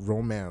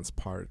romance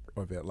part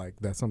of it. Like,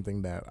 that's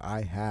something that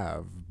I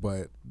have,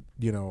 but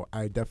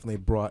I definitely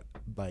brought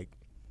like.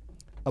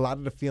 A lot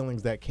of the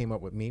feelings that came up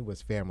with me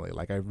was family.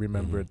 Like I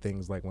remembered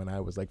things like when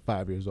I was like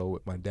 5 years old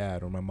with my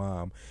dad or my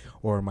mom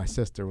or my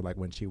sister, like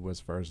when she was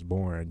first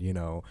born.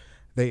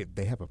 They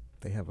have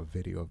a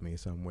video of me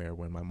somewhere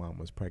when my mom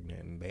was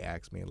pregnant, and they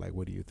asked me like,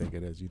 "What do you think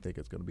it is? You think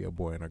it's gonna be a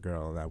boy and a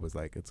girl?" And I was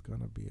like, "It's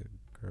gonna be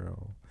a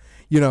girl."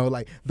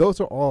 Like those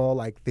are all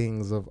like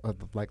things of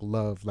like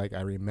love. Like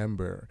I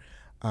remember.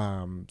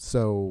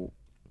 So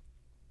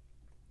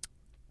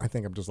I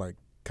think I'm just like.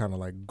 Kind of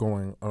like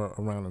going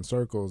around in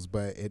circles,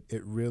 but it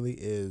really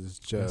is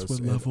just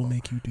That's what love will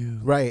make you do.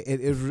 right.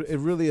 It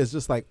really is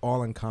just like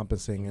all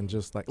encompassing and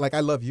just like I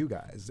love you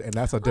guys, and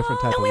that's a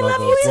different type of we love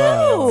love you as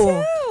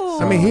well.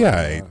 too. I mean, he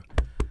alright.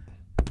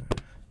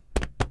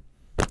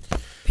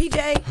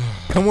 PJ,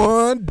 Come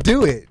on,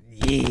 do it.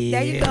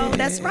 there you go.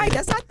 That's right.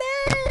 That's our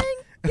thing.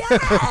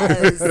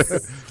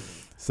 Yes.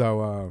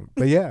 So,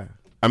 but yeah.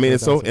 I mean,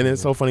 it's That's so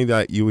so funny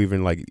that you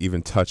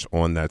even touch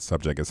on that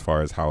subject as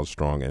far as how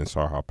strong and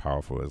so how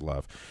powerful is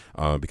love,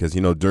 because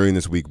during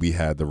this week we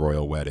had the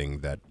royal wedding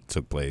that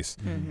took place,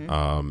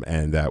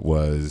 and that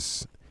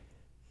was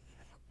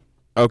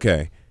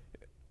okay.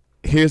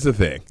 Here's the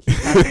thing.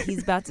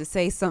 He's about to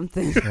say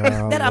something.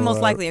 That I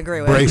most likely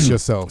agree with. Brace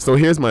yourself. So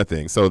here's my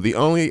thing. So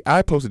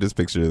I posted this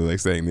picture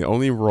like saying the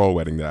only royal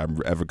wedding that I've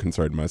ever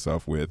concerned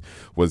myself with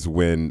was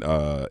when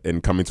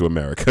in Coming to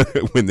America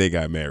when they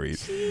got married.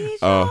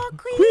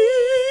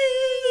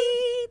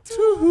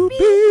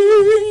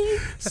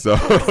 So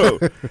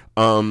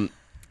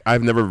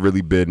I've never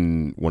really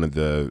been one of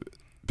the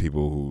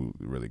people who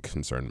really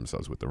concern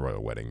themselves with the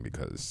royal wedding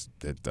because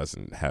it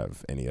doesn't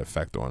have any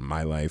effect on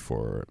my life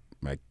or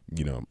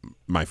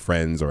my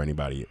friends or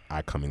anybody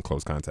I come in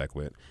close contact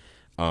with.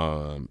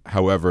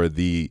 However,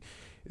 the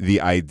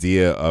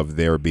idea of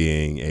there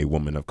being a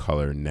woman of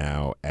color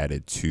now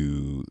added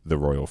to the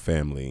royal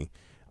family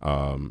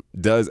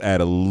does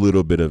add a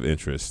little bit of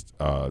interest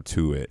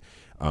to it.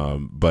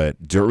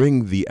 But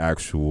during the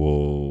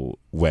actual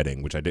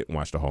wedding, which I didn't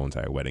watch the whole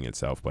entire wedding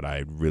itself, but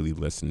I really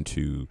listened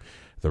to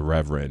the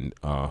Reverend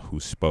who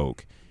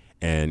spoke.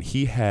 And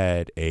he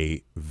had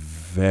a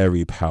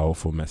very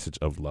powerful message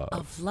of love.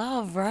 Of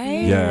love,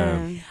 right?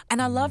 Yeah.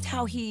 And I loved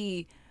how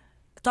he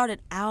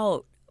started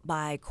out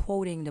by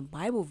quoting the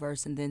Bible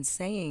verse and then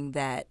saying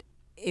that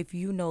if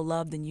you know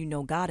love, then you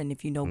know God, and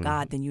if you know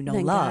God, then you know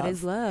Then love. God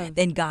is love.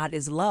 Then God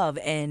is love.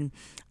 And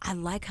I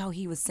like how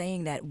he was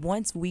saying that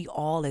once we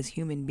all as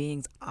human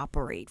beings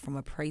operate from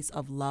a place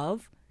of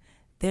love,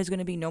 there's going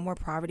to be no more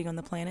poverty on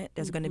the planet.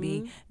 There's going to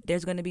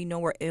be no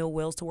more ill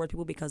wills towards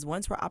people, because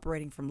once we're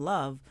operating from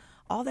love,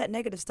 all that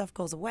negative stuff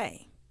goes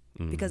away.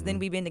 Because then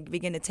we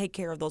begin to take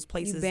care of those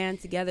places. You band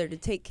together to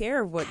take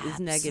care of what is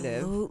negative.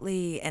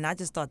 Absolutely. And I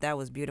just thought that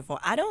was beautiful.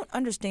 I don't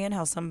understand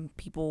how some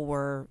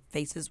people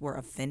faces were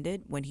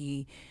offended when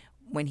he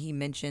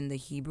mentioned the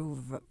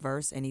Hebrew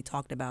verse and he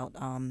talked about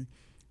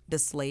the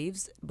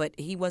slaves, but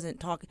he wasn't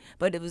talking.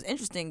 But it was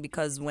interesting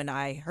because when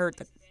I heard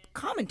the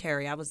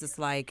commentary, I was just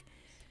like,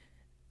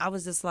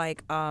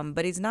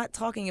 but he's not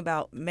talking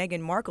about Meghan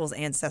Markle's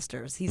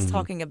ancestors. He's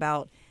talking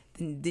about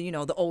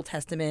the Old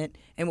Testament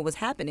and what was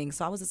happening.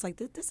 So I was just like,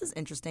 this is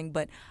interesting.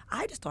 But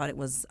I just thought it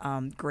was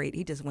great.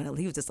 He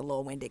was just a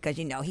little winded because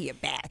he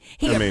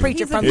a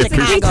preacher from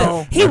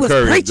Chicago. He was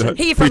preaching.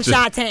 He from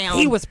Chi-Town.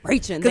 He was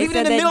preaching. Because even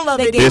in the middle of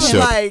it, he was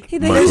like, he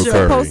was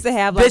supposed to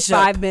have like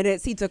 5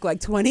 minutes. He took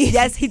like 20.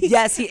 Yes,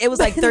 it was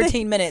like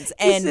 13 minutes.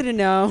 And should have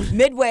known.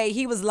 Midway,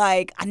 he was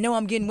like, I know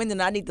I'm getting winded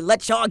and I need to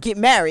let y'all get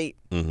married.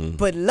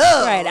 But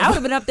love. Right. I would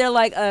have been up there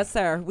like,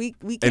 sir, we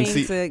came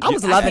to. I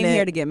was loving it.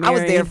 Here to get married.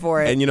 I was there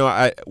for it. And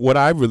what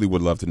I really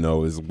would love to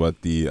know is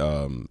what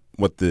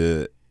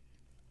the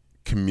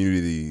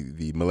community,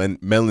 the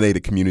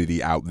melanated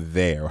community out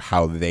there,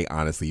 how they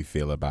honestly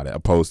feel about it.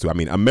 Opposed to,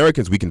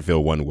 Americans, we can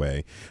feel one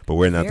way, but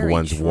we're not the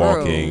ones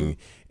walking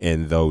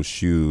in those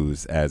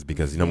shoes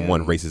because number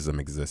one, racism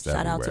exists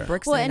everywhere. Shout out to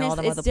Brixton and all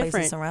the other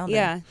places surrounding.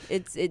 Yeah,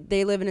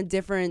 they live in a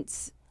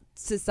different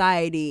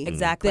society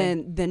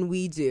than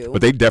we do.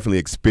 But they definitely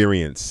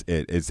experience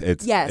it.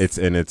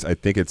 I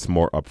think it's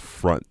more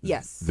upfront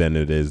than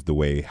it is the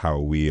way how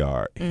we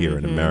are here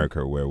in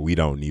America, where we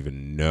don't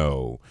even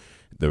know.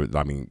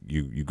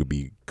 You could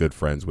be good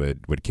friends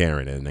with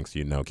Karen, and next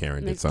thing you know,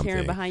 Karen did something.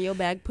 Karen behind your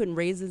back putting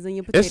raisins in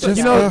your potato. It's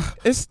just,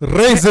 it's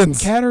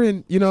raisins.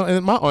 Karen,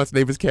 and my aunt's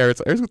name is Karen,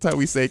 so every time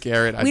we say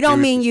Karen, we don't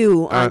mean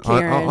you, Aunt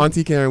Karen.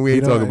 Auntie Karen, we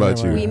ain't talking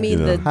about you. We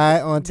mean hi,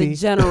 Auntie. the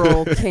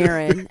general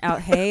Karen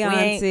out. Hey,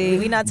 Auntie.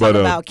 We not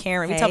talking about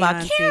Karen. We talking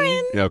about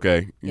Karen.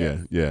 Okay,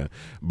 yeah.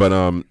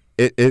 But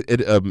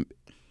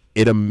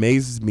it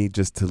amazes me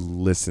just to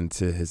listen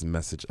to his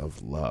message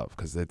of love,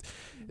 because it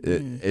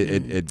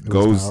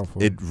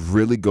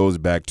really goes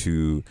back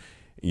to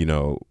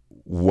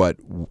what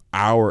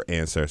our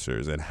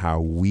ancestors and how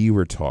we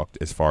were taught,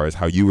 as far as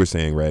how you were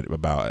saying, Red,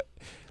 about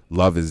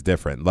love is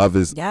different. Love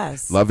is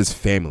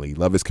family.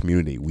 Love is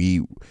community.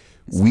 We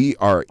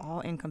are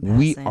all encompassing.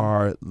 We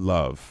are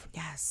love.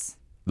 Yes.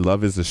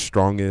 Love is the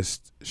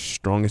strongest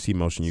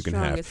emotion you can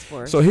have.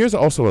 Force. So here's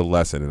also a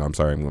lesson, and I'm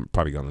sorry, I'm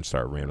probably going to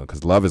start rambling,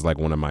 because love is like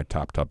one of my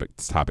top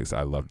topics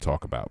I love to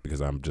talk about, because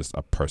I'm just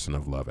a person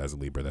of love as a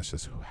Libra. That's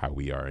just how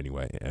we are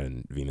anyway,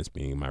 and Venus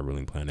being my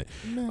ruling planet.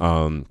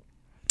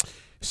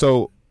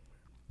 So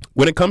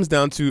when it comes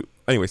down to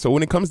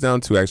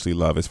actually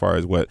love, as far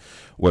as what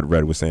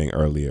Red was saying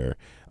earlier,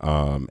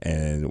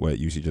 and what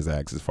you should just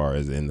ask, as far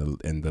as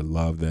in the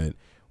love, that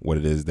what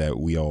it is that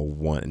we all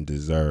want and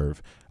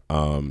deserve.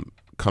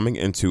 Coming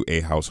into a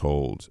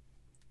household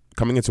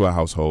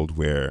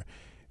where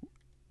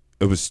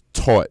it was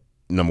taught,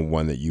 number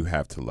one, that you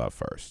have to love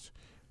first.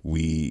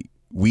 We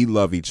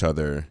love each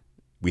other.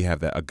 We have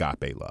that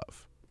agape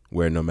love,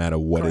 where no matter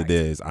what it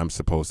is, I'm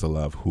supposed to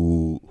love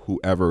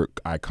whoever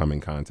I come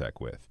in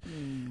contact with.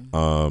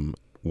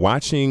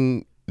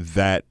 Watching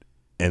that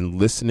and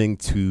listening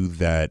to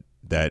that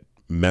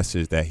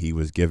message that he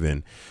was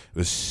given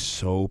was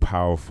so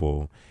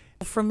powerful.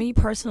 For me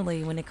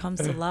personally, when it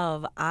comes to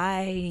love,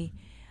 I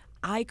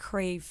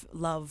crave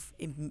love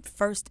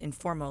first and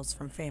foremost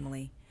from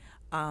family.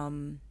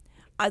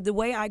 The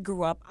way I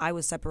grew up, I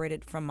was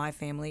separated from my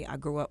family. I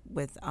grew up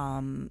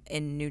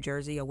in New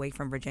Jersey, away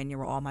from Virginia,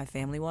 where all my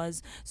family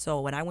was.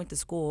 So when I went to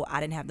school, I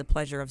didn't have the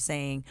pleasure of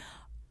saying,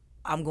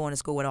 I'm going to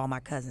school with all my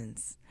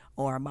cousins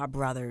or my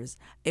brothers.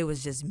 It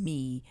was just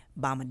me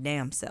by my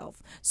damn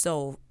self.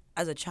 So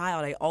as a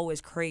child, I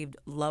always craved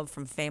love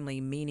from family,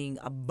 meaning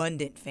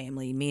abundant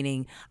family,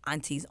 meaning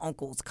aunties,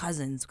 uncles,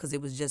 cousins, because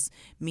it was just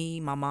me,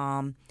 my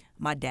mom,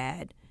 my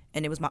dad,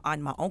 and it was my aunt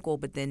and my uncle,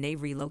 but then they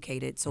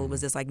relocated, so it was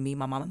just like me,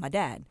 my mom, and my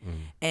dad.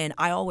 And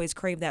I always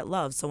craved that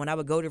love. So when I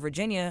would go to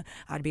Virginia,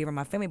 I'd be around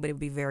my family, but it would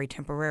be very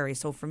temporary.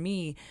 So for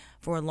me,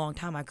 for a long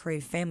time, I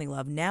craved family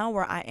love. Now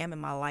where I am in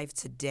my life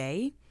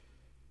today,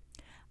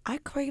 I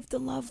crave the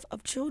love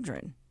of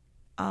children.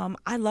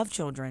 I love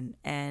children,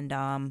 and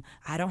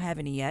I don't have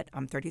any yet.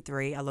 I'm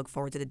 33. I look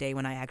forward to the day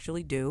when I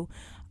actually do.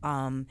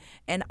 And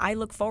I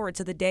look forward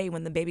to the day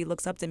when the baby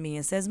looks up to me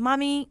and says,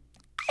 Mommy,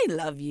 I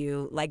love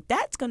you. Like,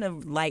 that's going to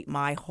light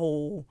my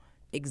whole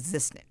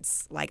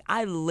existence. Like,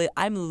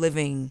 I'm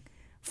living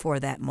for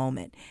that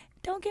moment.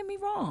 Don't get me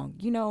wrong.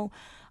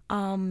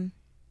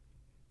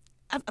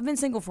 I've been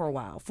single for a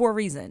while for a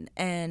reason.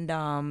 And,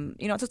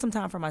 I took some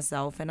time for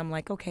myself, and I'm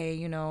like,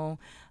 okay,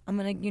 I'm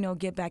going to,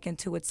 get back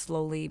into it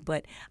slowly.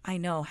 But I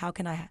know, how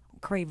can I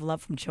crave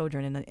love from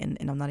children,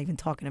 and I'm not even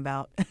talking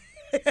about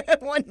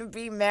wanting to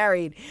be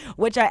married,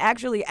 which I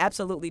actually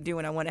absolutely do,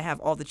 and I want to have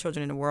all the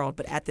children in the world.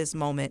 But at this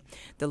moment,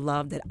 the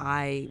love that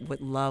I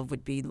would love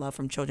would be love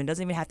from children. It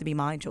doesn't even have to be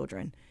my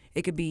children.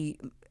 It could be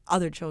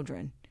other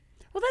children.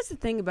 Well, that's the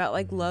thing about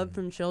like love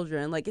from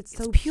children. Like it's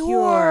so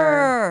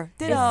pure.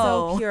 It's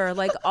so pure.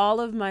 Like all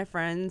of my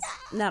friends,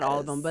 not all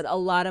of them, but a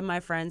lot of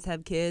my friends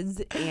have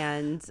kids,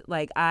 and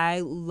like I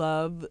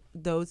love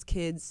those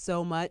kids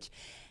so much,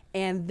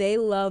 and they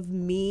love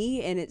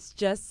me, and it's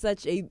just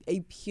such a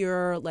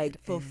pure, like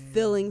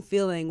fulfilling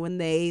feeling when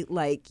they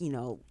like, you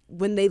know,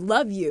 when they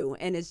love you,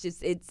 and it's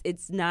just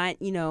it's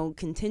not, you know,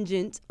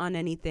 contingent on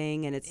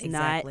anything, and it's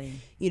not,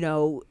 you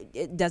know,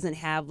 it doesn't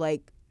have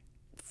like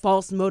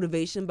false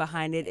motivation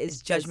behind it.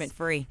 It's judgment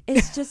free.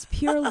 It's just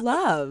pure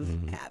love.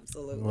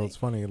 Absolutely. Well, it's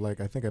funny. Like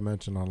I think I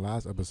mentioned on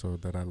last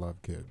episode that I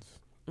love kids.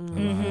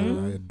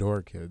 I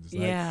adore kids.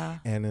 Yeah.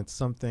 And it's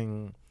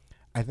something.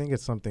 I think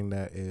it's something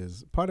that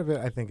is part of it.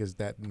 I think is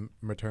that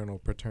maternal,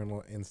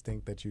 paternal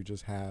instinct that you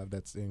just have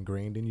that's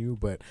ingrained in you.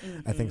 But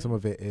I think some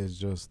of it is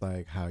just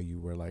like how you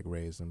were like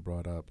raised and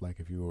brought up.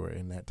 Like if you were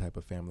in that type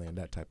of family and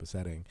that type of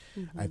setting,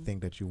 I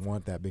think that you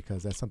want that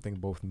because that's something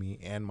both me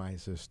and my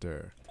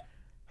sister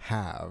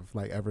have,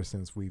 like ever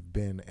since we've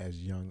been as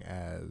young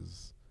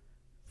as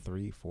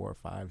 3, 4,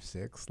 5,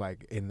 6,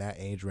 like in that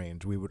age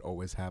range, we would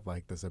always have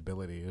like this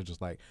ability to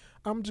just like,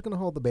 I'm just gonna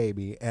hold the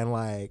baby and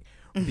like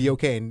be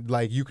okay, and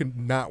like you can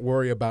not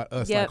worry about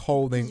us like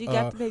holding you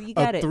got the baby, you a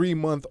got it.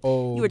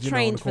 3-month-old. You were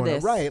trained for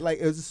this, right? Like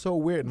it was so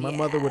weird. My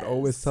mother would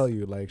always tell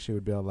you, like she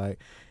would be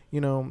like,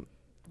 you know.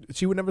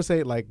 She would never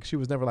say like she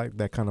was never like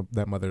that kind of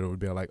that mother that would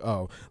be like,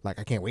 oh, like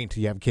I can't wait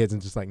until you have kids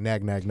and just like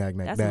nag. That's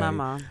my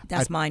mom.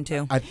 That's mine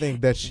too. I think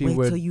that she wait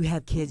would till you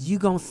have kids, you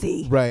gonna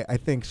see. Right. I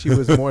think she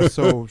was more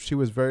so. She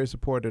was very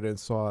supported and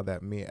saw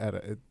that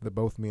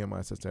both me and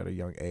my sister at a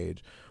young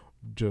age,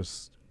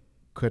 just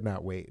could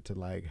not wait to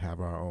like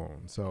have our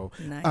own. So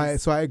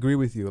nice. I agree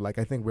with you. Like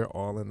I think we're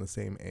all in the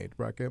same age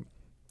bracket,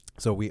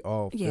 so we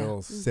all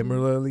feel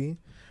similarly.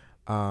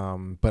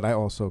 But I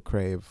also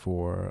crave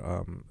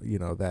for you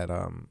know that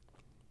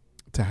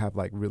to have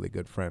like really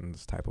good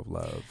friends type of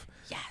love.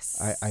 Yes.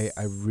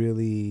 I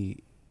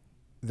really,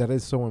 that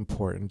is so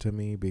important to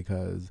me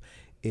because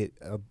it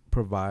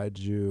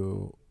provides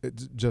you,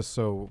 just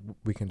so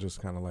we can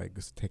just kind of like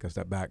just take a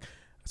step back.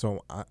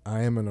 So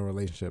I am in a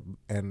relationship,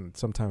 and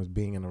sometimes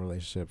being in a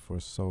relationship for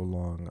so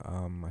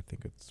long, I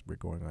think we're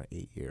going on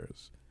 8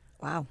 years.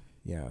 Wow.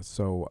 Yeah.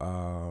 So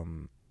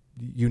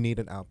you need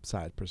an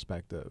outside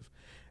perspective.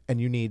 And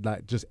you need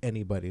like just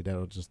anybody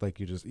that'll just like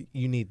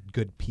you need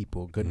good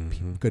people,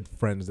 good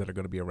friends that are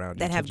going to be around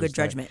that you. Have good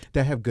judgment.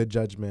 That have good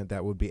judgment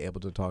that would be able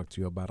to talk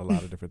to you about a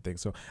lot of different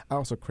things. So I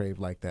also crave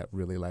like that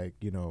really like,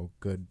 you know,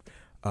 good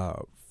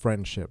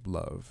friendship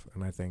love.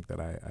 And I think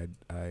that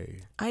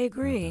I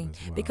agree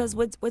because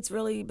what's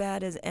really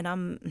bad is, and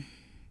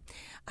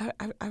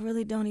I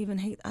really don't even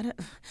hate, I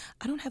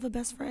don't have a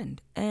best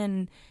friend.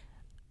 And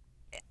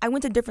I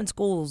went to different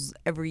schools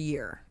every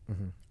year.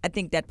 I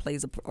think that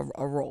plays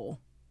a role.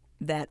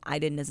 That I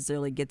didn't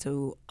necessarily get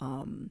to,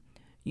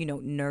 you know,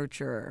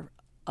 nurture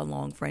a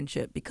long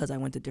friendship because I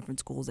went to different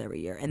schools every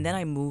year. And then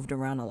I moved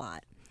around a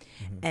lot.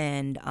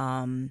 And,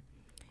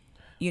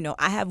 you know,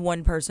 I have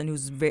one person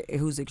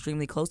who's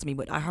extremely close to me,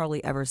 but I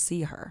hardly ever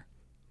see her.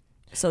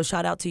 So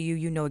shout out to you.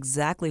 You know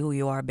exactly who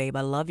you are, babe.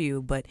 I love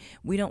you. But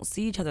we don't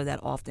see each other that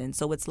often.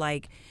 So it's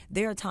like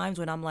there are times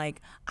when I'm like,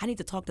 I need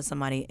to talk to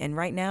somebody. And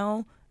right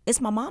now, it's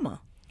my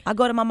mama. I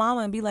go to my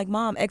mama and be like,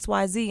 Mom,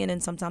 XYZ. And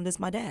then sometimes it's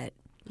my dad.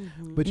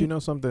 But you know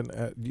something,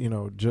 you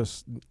know,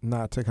 just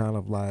not to kind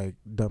of like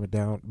dumb it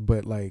down,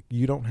 but like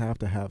you don't have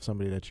to have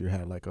somebody that you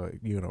had like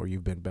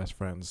you've been best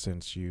friends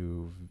since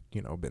you've,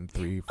 you know, been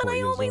 3-4 years old.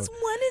 I always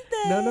wanted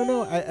that.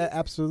 No, I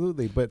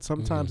absolutely. But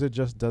sometimes it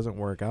just doesn't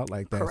work out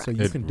like that. Correct. So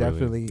you can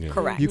definitely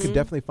Correct. You can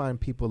definitely find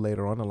people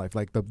later on in life.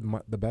 Like the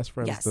best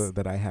friends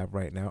that I have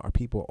right now are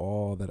people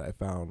all that I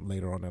found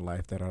later on in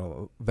life that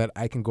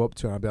I can go up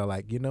to and I'll be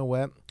like, you know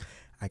what?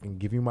 I can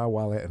give you my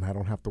wallet and I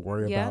don't have to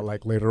worry about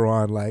like later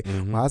on like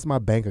why is my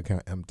bank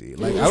account empty?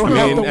 Like I don't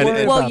have to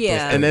worry about this.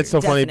 And it's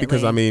so funny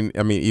because Definitely.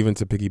 I mean even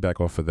to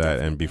piggyback off of that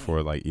and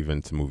before like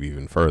even to move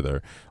even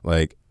further,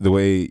 like the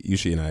way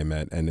Yushi and I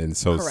met and then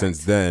so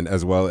since then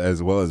as well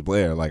as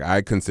Blair, like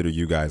I consider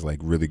you guys like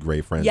really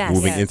great friends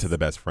moving into the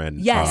best friend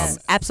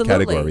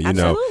absolutely. category, you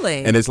know.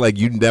 And it's like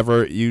you and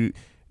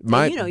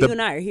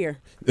I are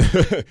here.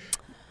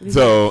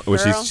 So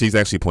she's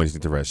actually pointing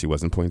to Rez. She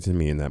wasn't pointing to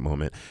me in that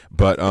moment,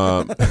 but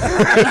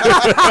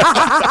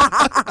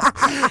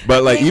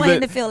but like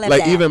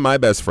even my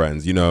best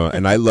friends, you know,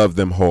 and I love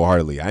them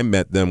wholeheartedly. I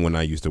met them when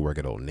I used to work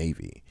at Old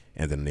Navy,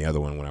 and then the other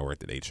one when I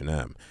worked at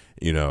H&M.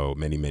 You know,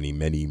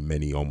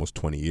 many almost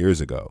 20 years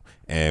ago,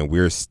 and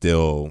we're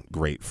still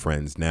great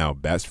friends now,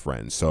 best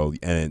friends. So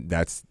and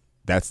that's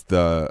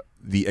the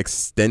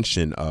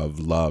extension of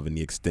love and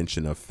the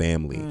extension of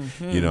family.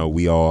 You know,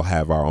 we all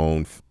have our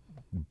own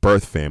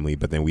birth family,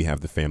 but then we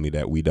have the family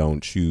that we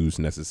don't choose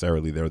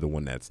necessarily. They're the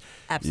one that's,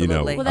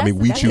 Absolutely. Well, I mean,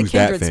 we that's choose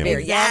that kindred family.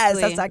 spirit. Yes,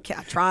 Exactly. that's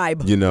our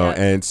tribe. Yeah.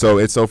 And so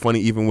it's so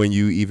funny, even when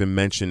you even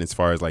mention as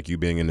far as like you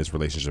being in this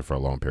relationship for a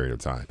long period of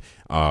time.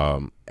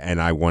 And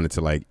I wanted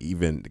to like,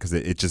 even because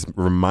it just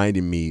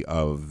reminded me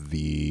of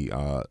the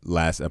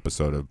last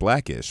episode of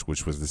Blackish,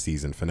 which was the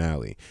season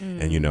finale.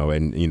 And,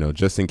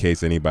 just in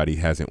case anybody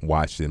hasn't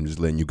watched it, I'm just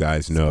letting you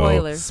guys know.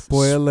 Spoilers.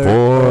 Spoiler.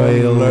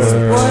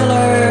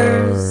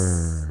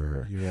 Spoilers.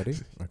 You ready?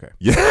 Okay.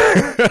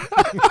 Yeah.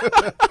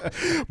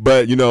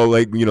 But,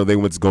 they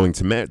was going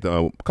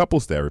to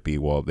couples therapy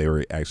while they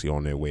were actually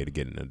on their way to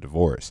getting a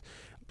divorce.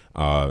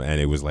 And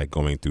it was like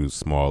going through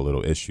small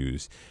little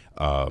issues.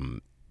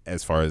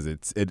 As far as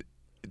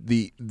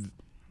the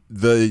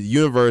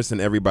universe and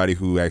everybody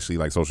who actually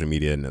like social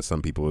media, and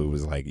some people, it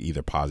was like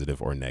either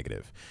positive or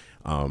negative.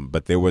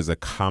 But there was a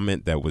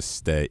comment that was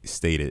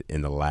stated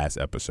in the last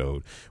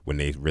episode when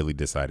they really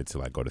decided to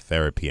like go to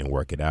therapy and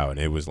work it out. And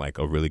it was like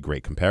a really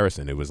great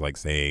comparison. It was like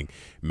saying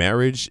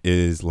marriage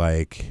is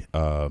like,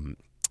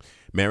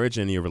 marriage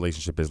and your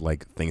relationship is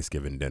like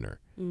Thanksgiving dinner.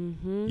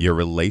 Mm-hmm. Your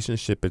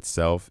relationship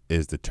itself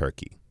is the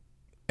turkey.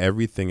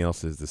 Everything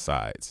else is the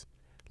sides.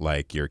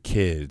 Like your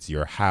kids,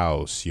 your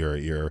house,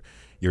 your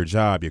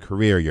job, your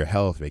career, your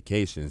health,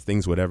 vacations,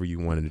 things, whatever you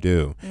wanted to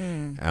do.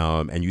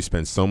 And you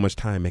spend so much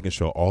time making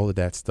sure all of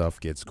that stuff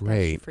gets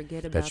great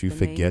that you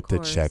forget to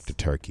check the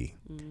turkey.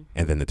 Mm-hmm.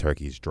 And then the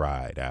turkey's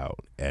dried out.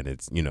 And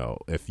it's,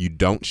 if you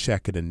don't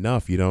check it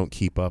enough, you don't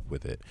keep up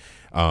with it.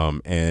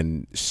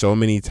 And so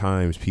many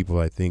times people,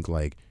 I think,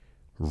 like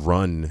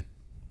run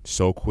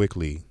so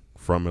quickly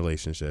from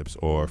relationships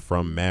or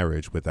from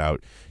marriage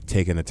without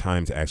taking the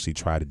time to actually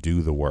try to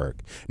do the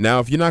work.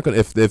 Now, if you're not going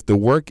to, if the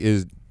work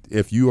is,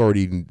 if you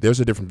already, there's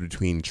a difference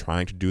between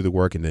trying to do the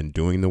work and then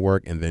doing the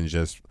work and then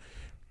just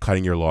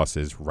cutting your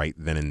losses right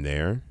then and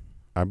there.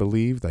 I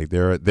believe like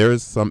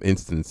there's some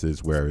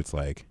instances where it's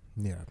like,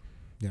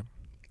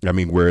 I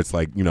mean, where it's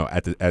like,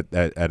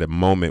 at a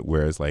moment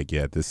where it's like,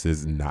 yeah, this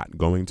is not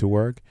going to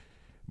work,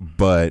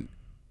 but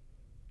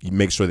you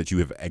make sure that you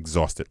have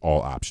exhausted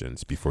all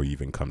options before you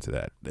even come to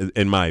that.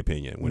 In my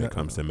opinion, when it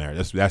comes to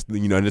marriage, that's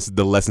and this is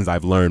the lessons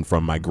I've learned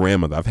from my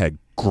grandmother. I've had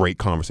great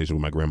conversations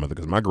with my grandmother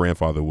because my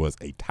grandfather was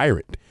a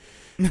tyrant,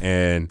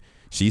 and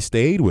she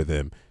stayed with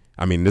him.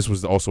 I mean, this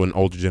was also an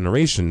older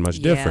generation, much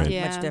different.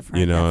 Yeah. Much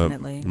different.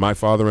 Definitely. My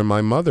father and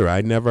my mother,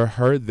 I never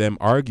heard them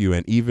argue,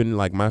 and even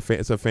like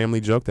it's a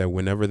family joke that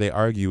whenever they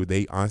argue,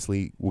 they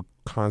honestly would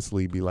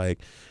constantly be like,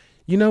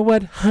 "You know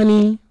what,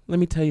 honey? Let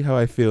me tell you how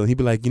I feel." And he'd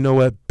be like, "You know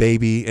what,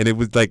 baby?" And it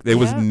was like there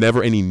was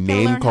never any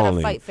name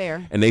calling. Fight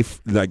fair. And they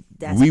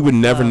That's we would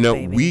what's never up, know.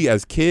 baby. We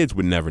as kids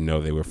would never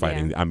know they were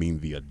fighting. Yeah. I mean,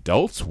 the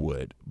adults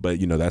would, but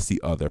that's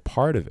the other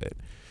part of it.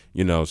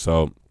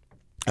 So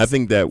I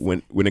think that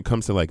when it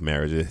comes to like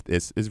marriage,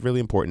 it's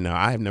really important. Now,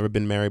 I have never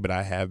been married, but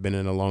I have been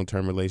in a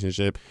long-term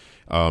relationship,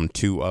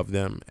 2 of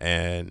them,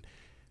 and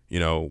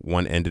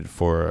one ended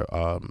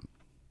for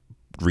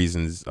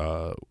reasons.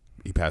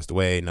 He passed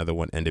away. Another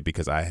one ended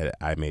because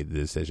I made the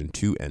decision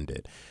to end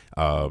it.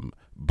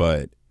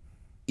 But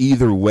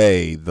either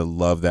way, the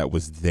love that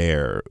was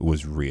there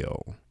was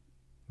real.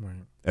 Right.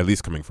 At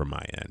least coming from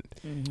my end.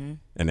 Mm-hmm.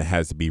 And it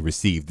has to be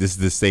received. This is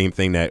the same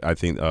thing that I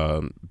think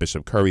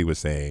Bishop Curry was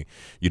saying.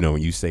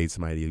 When you say to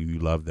somebody you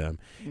love them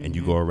and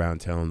you go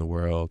around telling the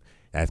world,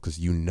 that's because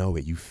you know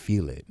it, you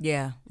feel it.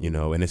 Yeah.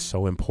 And it's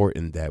so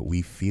important that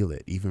we feel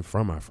it, even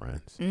from our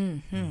friends.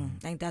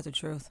 Mm-hmm. Ain't that the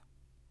truth?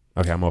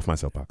 Okay, I'm off my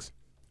soapbox.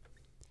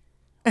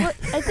 Well,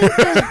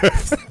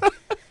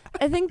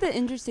 I think the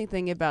interesting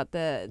thing about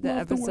the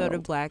episode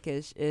of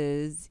Blackish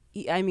is,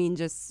 I mean,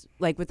 just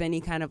like with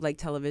any kind of like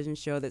television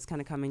show that's kind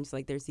of coming to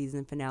like their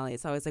season finale,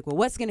 it's always like, well,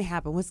 what's going to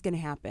happen? What's going to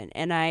happen?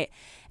 And I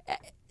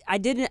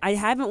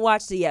haven't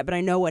watched it yet, but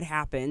I know what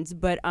happens.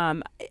 But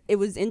it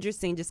was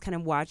interesting just kind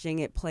of watching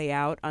it play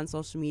out on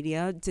social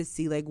media to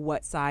see like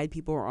what side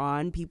people were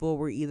on. People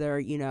were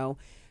either,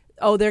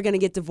 oh, they're going to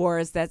get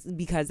divorced. That's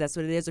because that's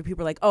what it is. Or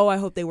people are like, oh, I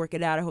hope they work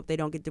it out. I hope they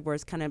don't get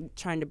divorced, kind of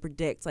trying to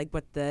predict like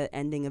what the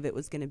ending of it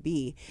was going to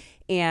be.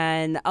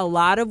 And a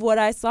lot of what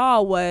I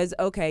saw was,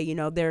 okay,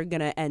 they're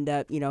going to end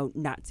up,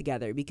 not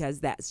together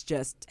because that's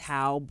just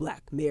how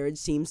Black marriage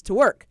seems to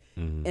work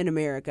in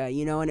America,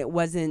 and it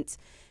wasn't,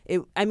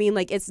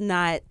 it's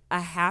not a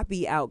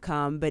happy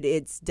outcome, but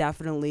it's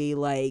definitely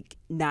like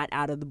not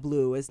out of the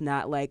blue. It's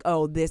not like,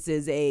 oh, this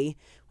is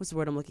what's the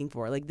word I'm looking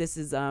for? Like this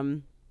is,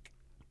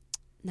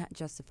 not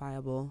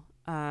justifiable.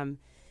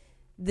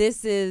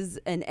 This is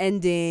an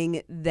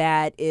ending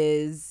that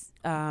is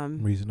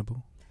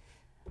Reasonable.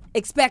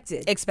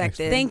 expected.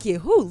 Thank you.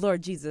 Whew,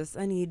 Lord Jesus.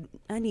 I need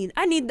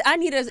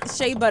a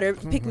shea butter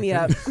pick me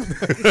up.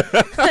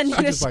 I need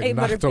a just, like, shea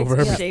butter knocked pick over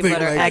me up. everything. Shea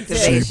butter Like,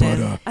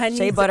 activation.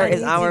 Shea butter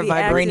is to our be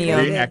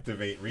vibranium.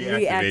 activated.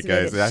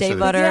 Reactivate, guys. Shea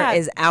butter Yeah.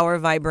 is our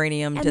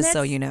vibranium, And just so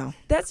that's- you know.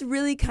 That's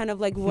really kind of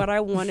like what I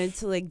wanted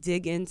to like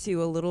dig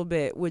into a little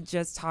bit with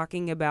just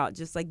talking about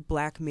just like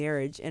Black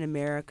marriage in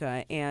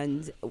America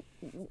and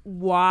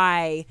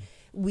why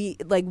we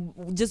like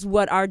just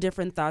what our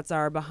different thoughts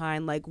are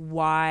behind like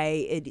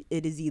why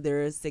it is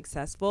either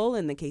successful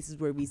in the cases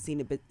where we've seen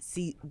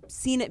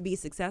it be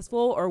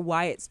successful, or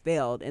why it's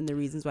failed and the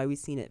reasons why we've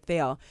seen it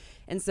fail.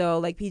 And so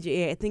like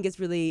PJ, I think it's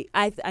really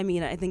I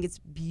think it's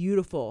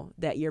beautiful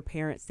that your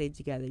parents stayed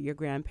together, your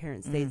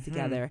grandparents stayed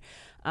together,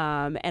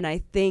 and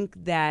I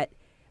think that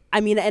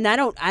and I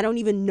don't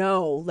even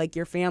know like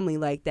your family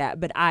like that,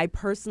 but I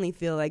personally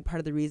feel like part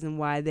of the reason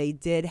why they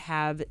did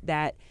have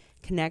that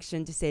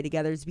connection to stay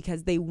together is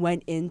because they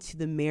went into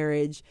the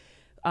marriage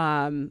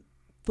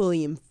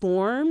fully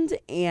informed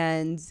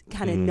and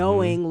kind of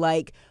knowing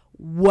like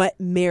what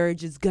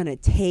marriage is gonna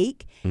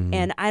take,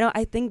 and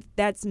I think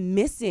that's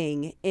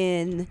missing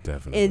in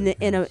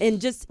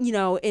just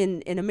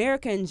in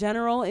America in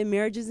general, in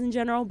marriages in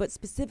general, but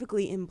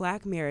specifically in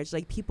Black marriage.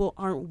 Like people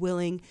aren't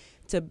willing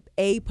to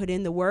put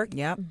in the work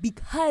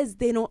because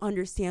they don't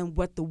understand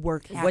what the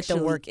work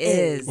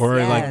is, or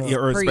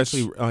or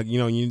especially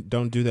you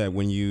don't do that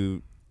when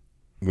you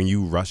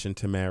rush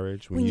into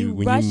marriage, when you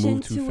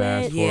move too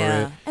fast for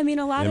it. I mean,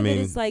 a lot of it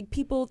is like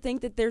people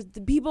think that there's the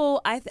people.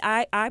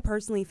 I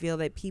personally feel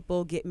that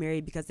people get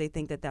married because they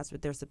think that that's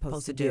what they're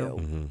supposed to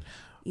do.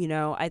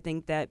 I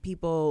think that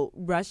people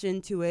rush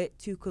into it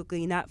too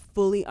quickly, not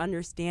fully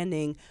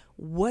understanding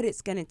what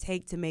it's going to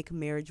take to make a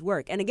marriage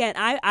work. And again,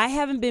 I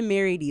haven't been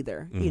married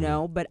either,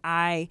 but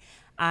I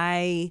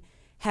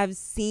have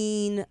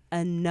seen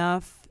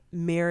enough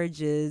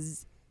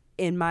marriages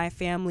in my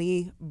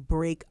family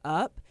break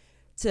up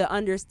to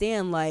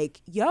understand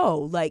like,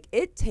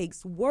 it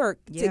takes work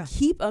to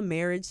keep a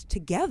marriage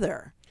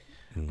together.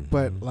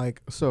 But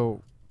like,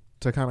 so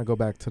to kind of go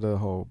back to the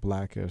whole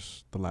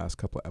Blackish, the last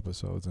couple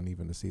episodes and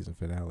even the season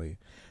finale,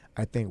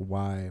 I think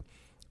why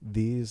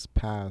these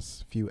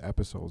past few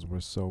episodes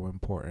were so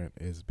important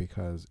is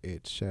because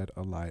it shed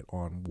a light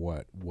on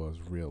what was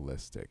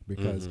realistic.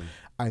 Because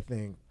I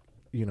think,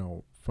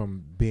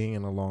 from being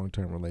in a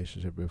long-term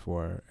relationship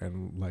before,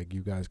 and like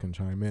you guys can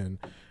chime in,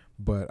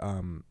 but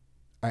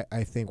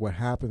I think what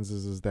happens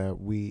is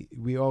that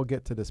we all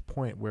get to this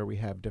point where we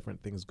have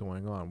different things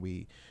going on.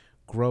 We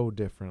grow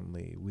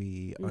differently.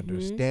 We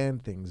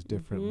understand things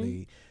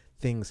differently.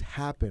 Things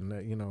happen,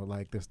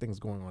 like there's things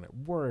going on at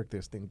work.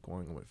 There's things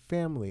going on with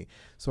family.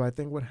 So I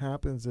think what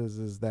happens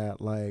is that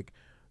like,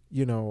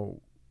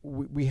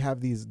 we have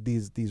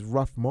these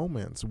rough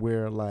moments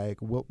where like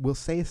we'll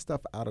say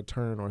stuff out of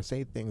turn or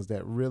say things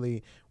that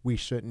really we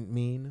shouldn't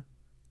mean.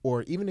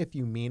 Or even if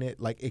you mean it,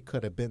 like it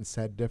could have been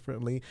said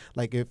differently.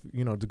 Like if,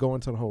 to go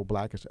into the whole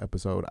Blackish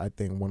episode, I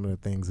think one of the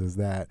things is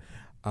that,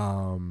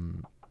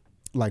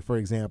 like for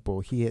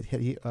example,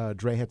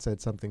 Dre had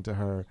said something to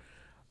her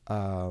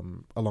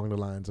along the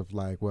lines of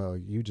like, well,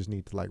 you just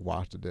need to like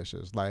wash the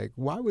dishes. Like,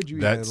 why would you?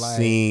 That even, like,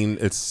 scene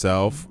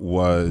itself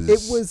was.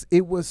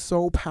 It was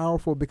so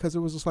powerful because it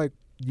was just like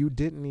you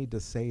didn't need to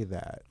say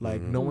that.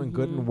 Like knowing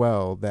good and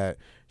well that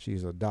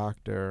she's a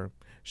doctor.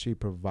 She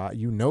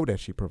that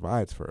she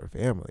provides for her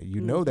family.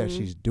 You know that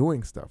she's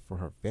doing stuff for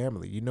her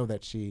family. You know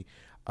that she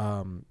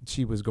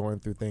was going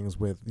through things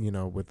with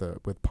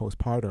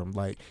postpartum.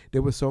 Like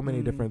there was so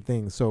many different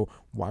things. So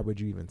why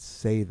would you even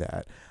say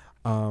that?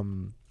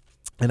 And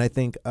I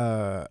think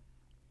I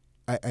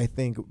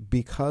think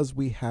because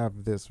we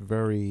have this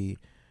very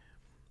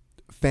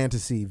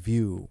fantasy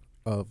view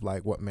of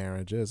like what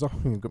marriage is. Oh,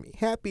 we're gonna be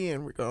happy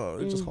and we're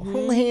gonna just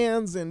hold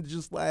hands and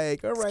just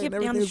like, all right, skip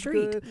and down the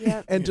street. Good.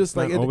 Yep. And just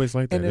like always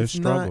like that. and There's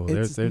struggle.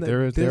 There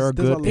are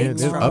good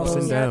there's ups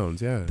and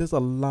downs. Yeah, there's a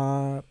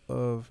lot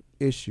of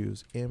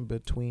issues in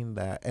between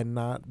that, and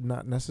not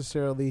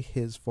necessarily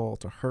his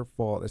fault or her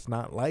fault. It's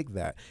not like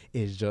that.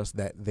 It's just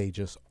that they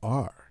just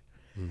are.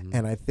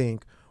 And I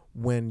think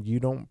when you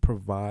don't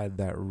provide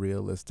that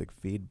realistic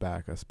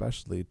feedback,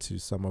 especially to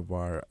some of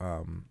our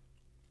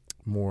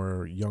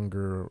more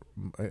younger,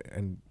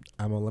 and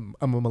I'm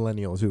a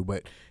millennial too,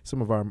 but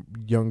some of our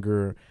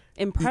younger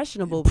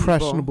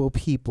impressionable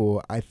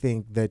people, I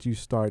think that you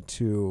start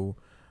to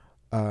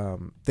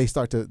they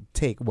start to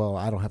take, well,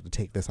 I don't have to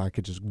take this, I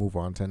could just move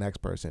on to the next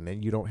person,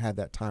 and you don't have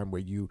that time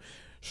where you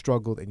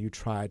struggled and you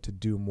tried to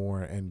do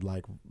more and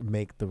like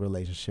make the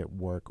relationship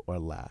work or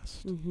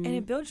last. And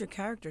it builds your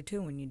character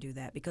too when you do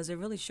that, because it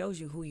really shows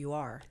you who you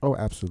are. Oh,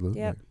 absolutely.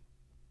 Yep.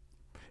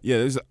 Yeah,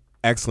 there's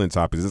excellent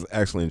topic. This is an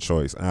excellent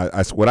choice.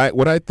 What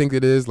I think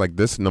it is, like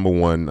this, number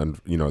one,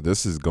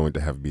 this is going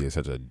to have to be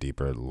such a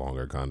deeper,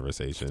 longer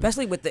conversation,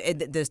 especially with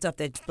the stuff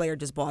that Blair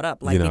just brought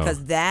up, like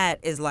because that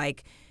is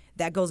like.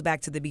 That goes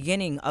back to the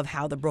beginning of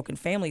how the broken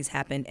families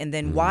happened, and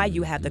then why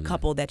you have the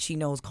couple that she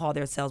knows call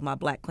themselves my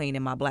black queen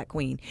and my black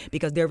queen,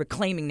 because they're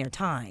reclaiming their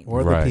time.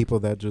 Or the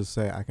people that just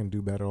say, I can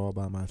do better all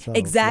by myself.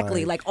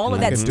 Exactly. Like all of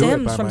that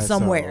stems from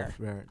somewhere.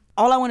 Right.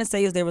 All I want to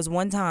say is there was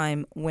one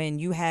time when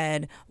you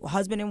had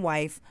husband and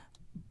wife,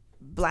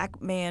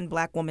 black man,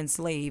 black woman,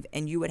 slave,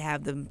 and you would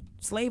have the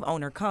slave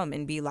owner come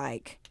and be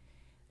like,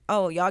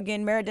 oh, y'all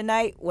getting married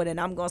tonight? Well, then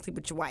I'm going to sleep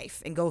with your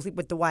wife, and go sleep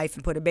with the wife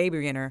and put a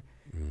baby in her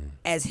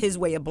as his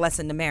way of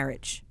blessing the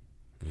marriage.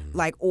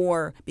 Like,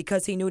 or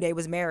because he knew they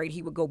was married,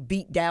 he would go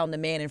beat down the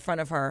man in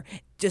front of her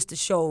just to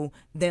show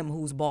them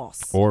who's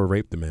boss. Or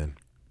rape the man.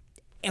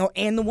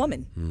 And the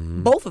woman.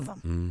 Both of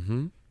them.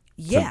 Mm-hmm.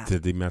 Yeah. To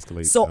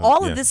demasculate. So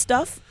all of this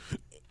stuff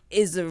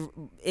is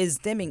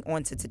stemming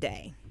onto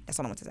today. That's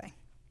all I want to say.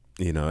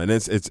 You know, and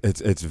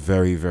it's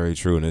very, very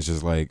true. And it's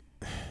just like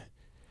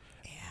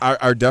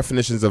our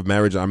definitions of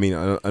marriage. I mean,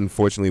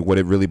 unfortunately, what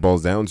it really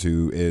boils down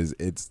to is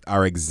it's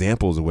our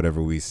examples of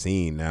whatever we've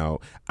seen. Now,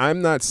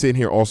 I'm not sitting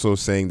here also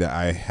saying that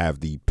I have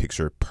the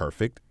picture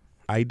perfect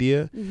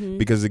idea,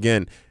 because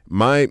again,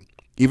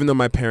 even though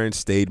my parents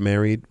stayed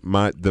married,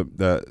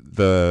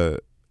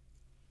 the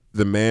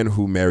man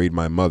who married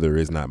my mother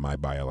is not my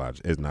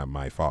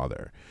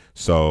father.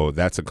 So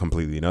that's a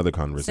completely another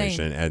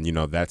conversation. Same. And you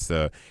know,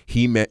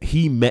 he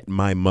met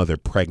my mother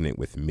pregnant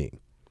with me.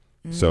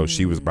 So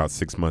she was about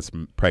 6 months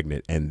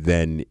pregnant, and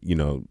then, you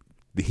know,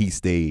 he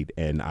stayed,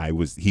 and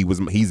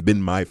he's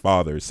been my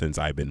father since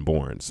I've been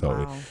born. So,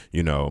 Wow.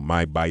 You know,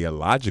 my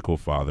biological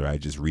father, I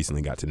just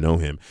recently got to know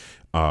him.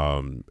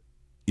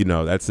 You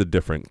know, that's a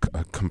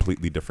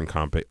completely different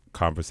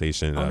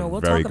conversation. Oh, no,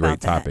 we'll very talk great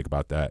about that. topic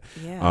about that.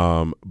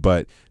 Yeah.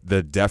 But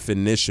the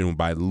definition,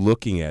 by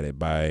looking at it,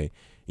 by,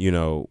 you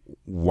know,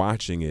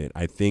 watching it,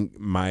 I think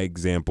my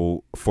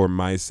example for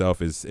myself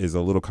is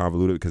a little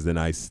convoluted, because then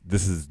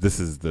this is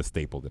the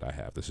staple that I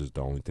have. This is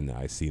the only thing that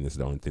I see, and this is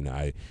the only thing that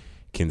I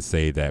can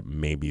say that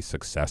may be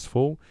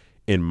successful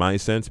in my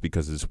sense,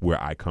 because it's where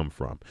I come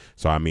from.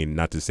 So I mean,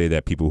 not to say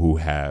that people who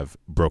have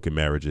broken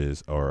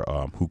marriages or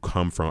who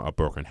come from a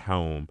broken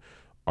home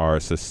are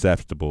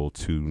susceptible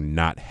to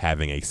not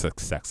having a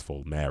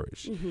successful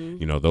marriage.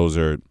 You know, those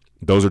are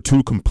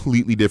two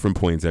completely different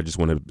points. I just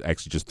want to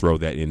actually just throw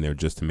that in there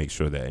just to make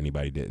sure that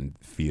anybody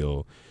didn't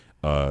feel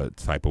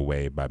type of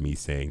way by me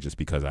saying just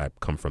because I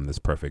come from this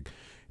perfect,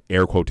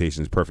 air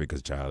quotations perfect,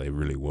 because child, it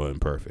really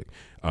wasn't perfect.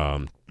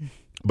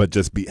 But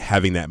just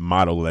having that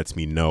model lets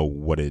me know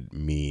what it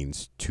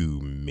means to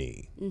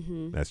me.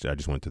 I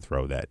just wanted to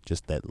throw that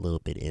little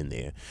bit in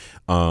there.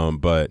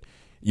 But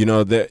you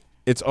know, that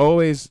it's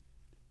always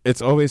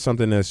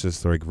something that's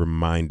just like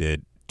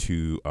reminded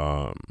to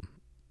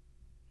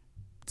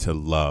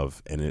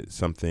love, and it's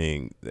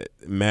something that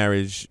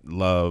marriage,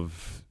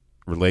 love,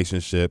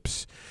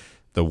 relationships,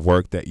 the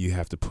work that you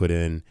have to put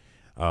in,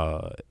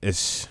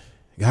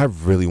 I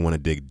really want to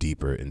dig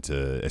deeper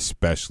into,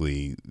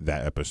 especially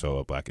that episode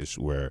of Blackish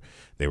where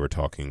they were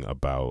talking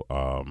about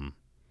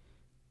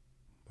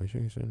you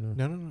sure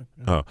no?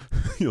 Oh,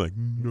 you're like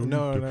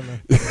no.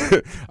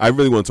 I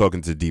really want to talk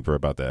into deeper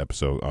about that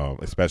episode,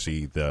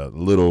 especially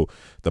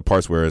the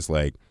parts where it's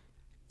like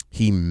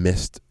he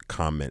missed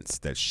comments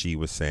that she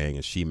was saying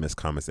and she missed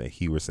comments that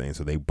he was saying.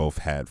 So they both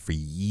had for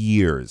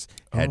years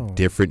had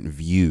different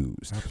views.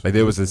 Absolutely. Like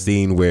there was a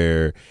scene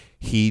where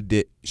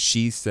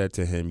she said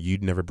to him,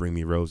 "You'd never bring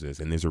me roses,"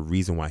 and there's a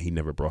reason why he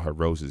never brought her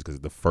roses,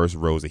 because the first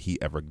rose that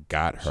he ever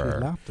got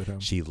her,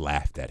 she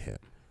laughed at him,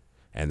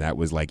 and that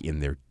was like in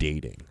their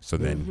dating. So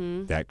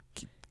then that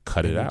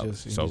cut it out.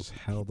 He just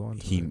held on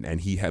to it. And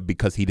he had,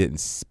 because he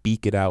didn't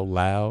speak it out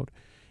loud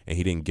and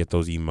he didn't get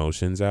those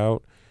emotions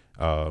out.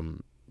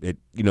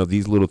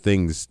 These little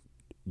things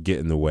get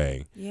in the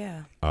way.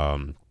 Yeah.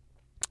 And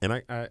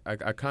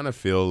I kind of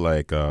feel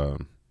like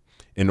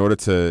in order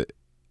to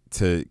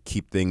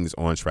keep things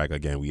on track,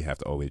 again, we have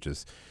to always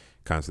just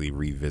constantly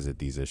revisit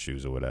these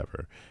issues or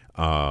whatever,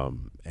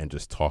 and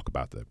just talk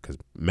about them, because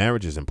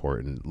marriage is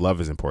important,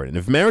 love is important.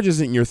 If marriage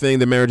isn't your thing,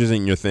 then marriage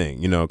isn't your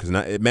thing, you know,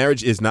 because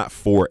marriage is not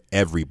for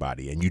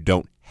everybody, and you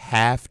don't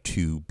have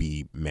to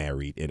be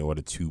married in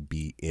order to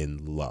be in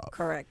love.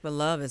 Correct, but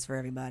love is for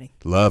everybody.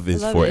 Love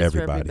is for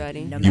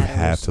everybody. No you matter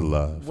have to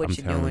love. What I'm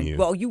you're telling doing. you.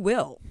 Well, you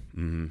will.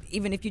 Mm-hmm.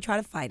 Even if you try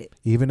to fight it.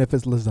 Even if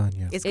it's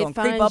lasagna. It's going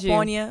to creep up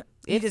on you.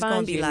 You're just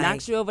going to be like,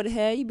 knocks you over the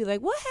head. You be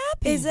like, what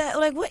happened? Is that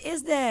like, what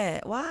is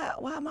that?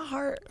 Why my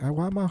heart?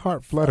 Why my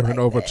heart fluttering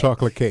over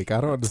chocolate cake?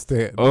 I don't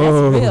understand.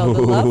 Oh, that's real.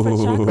 The love for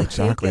chocolate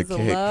chocolate cake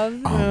cake. is a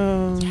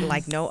love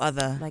Like no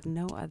other. like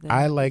no other.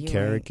 I like You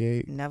carrot ain't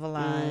cake. Never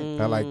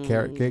lied. I like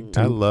carrot cake too.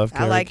 I love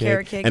carrot I like cake.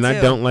 carrot cake and too.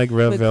 I don't like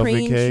red With velvet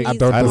cream cake. cheese I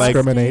don't like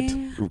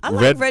discriminate. I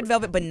like red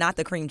velvet, but not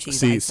the cream cheese.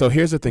 See, icing. so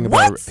here's the thing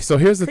What? about. So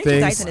here's the Cream thing.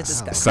 cheese icing is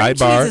disgusting. Cream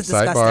Sidebar. cheese is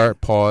disgusting. Sidebar.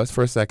 Pause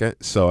for a second.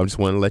 So I just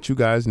want to let you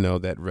guys know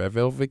that red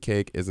velvet cake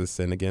is a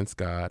sin against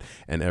God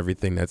and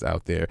everything that's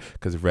out there,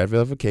 because red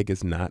velvet cake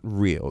is not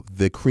real.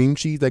 The cream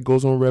cheese that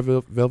goes on red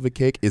velvet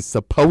cake is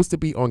supposed to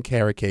be on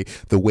carrot cake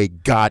the way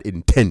God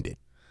intended.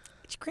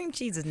 Cream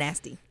cheese is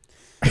nasty.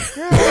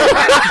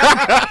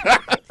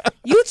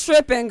 You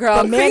tripping, girl.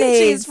 The Cream mayonnaise.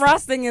 cheese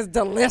frosting is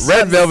delicious.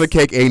 Red velvet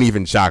cake ain't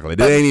even chocolate.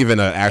 It ain't even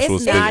an actual.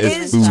 It's not. It's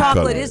It's food chocolate.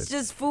 coloring. It's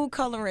just food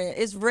coloring.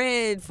 It's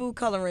red food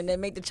coloring that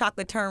make the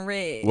chocolate turn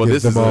red. Well, Give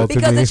this them is all to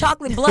Because me. the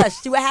chocolate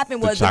blushed. See what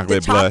happened was the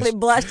chocolate chocolate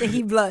blushed and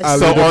he blushed. I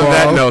So love on it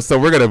that all. note, so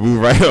we're gonna move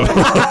right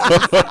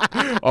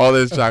on. All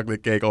this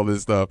chocolate cake, all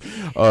this stuff.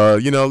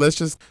 Let's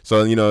just.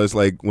 So it's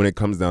like when it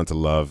comes down to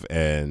love,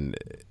 and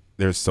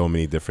there's so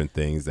many different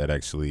things that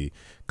actually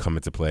come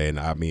into play. And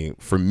I mean,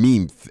 for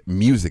me,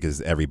 music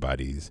is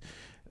everybody's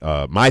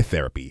my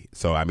therapy.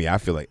 So I mean, I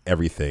feel like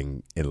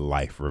everything in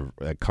life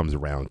comes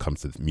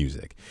to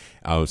music.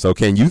 So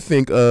can you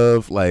think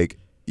of like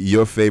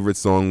your favorite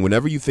song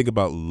whenever you think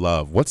about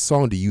love? What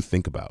song do you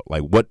think about?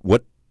 Like what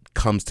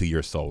comes to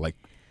your soul? Like,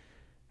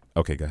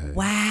 okay, go ahead.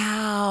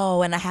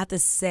 Wow. And I have to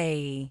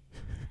say,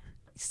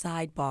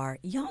 sidebar,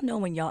 y'all know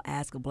when y'all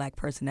ask a black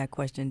person that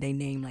question, they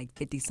name like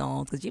 50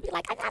 songs because you be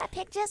like, I gotta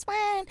pick just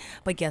one.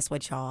 But guess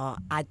what, y'all?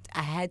 I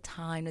had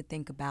time to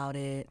think about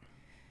it.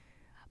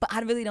 But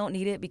I really don't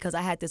need it because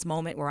I had this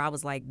moment where I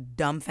was like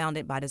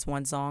dumbfounded by this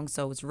one song.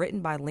 So it's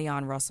written by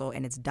Leon Russell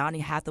and it's Donny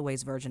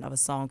Hathaway's version of A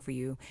Song for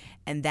You.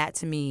 And that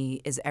to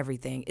me is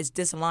everything. It's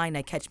this line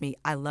that catch me.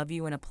 I love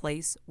you in a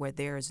place where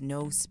there is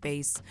no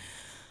space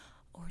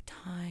or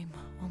time.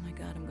 Oh my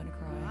God, I'm gonna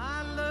cry.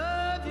 I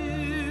love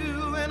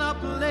you in a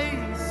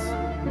place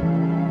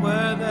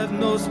where there's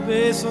no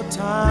space or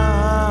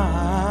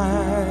time.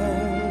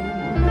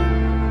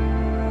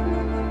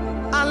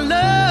 I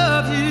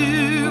love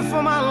you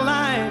for my life.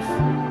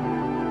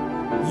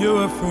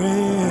 You're a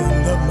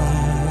friend of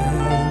mine.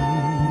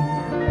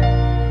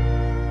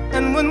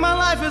 And when my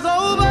life is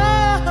over,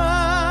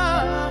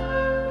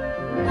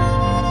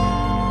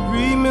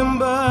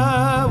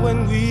 remember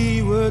when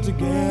we were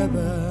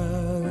together.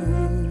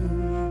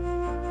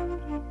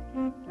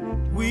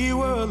 We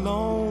were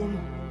alone,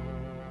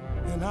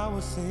 and I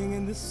was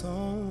singing this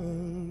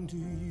song to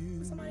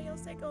you. Somebody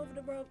else take over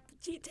the road.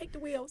 Take the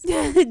wheels.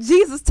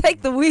 Jesus,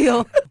 take the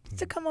wheel.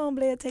 So come on,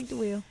 Blair, take the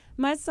wheel.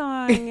 My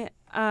song,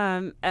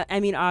 I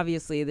mean,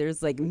 obviously,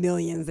 there's like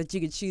millions that you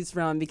could choose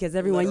from because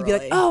everyone you'd be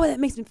like, oh, that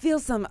makes me feel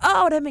something.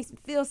 Oh, that makes me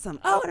feel something.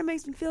 Oh, that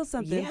makes me feel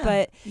something. Yeah.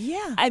 But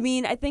yeah, I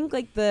mean, I think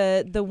like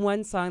the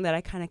one song that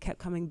I kind of kept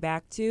coming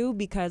back to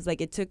because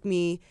like it took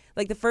me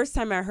like the first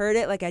time I heard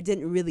it, like I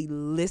didn't really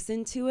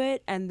listen to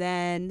it, and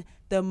then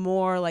the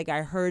more like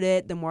I heard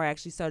it, the more I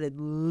actually started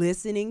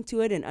listening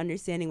to it and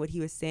understanding what he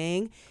was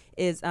saying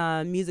is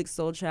Musiq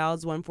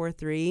Soulchild's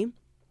 143.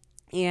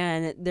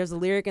 And there's a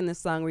lyric in the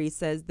song where he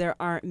says, there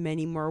aren't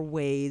many more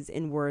ways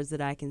in words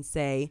that I can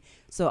say,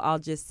 so I'll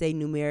just say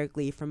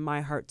numerically from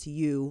my heart to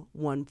you,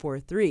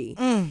 143.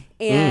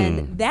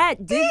 And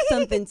that did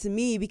something to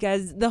me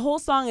because the whole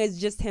song is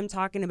just him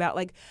talking about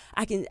like,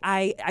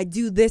 I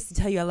do this to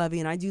tell you I love you,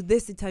 and I do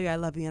this to tell you I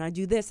love you, and I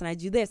do this and I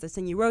do this. I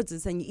send you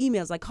roses, I send you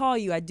emails, I call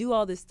you, I do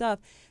all this stuff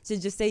to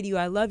just say to you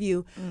I love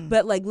you.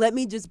 But like, let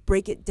me just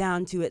break it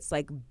down to its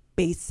like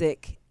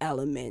basic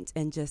element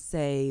and just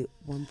say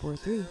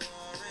 143.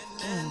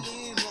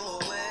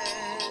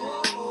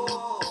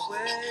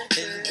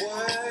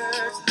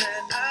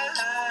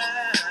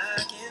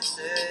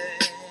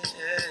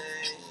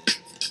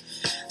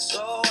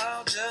 So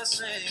I'll just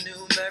say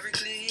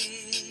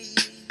numerically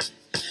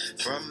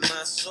from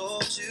my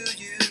soul to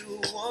you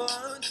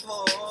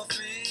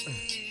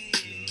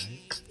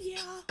 143. yeah.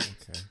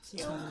 Okay.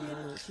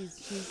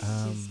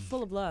 She's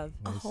full of love.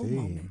 A whole see.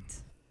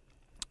 moment.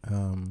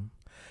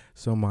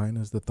 So mine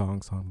is the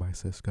thong song by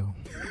Cisco.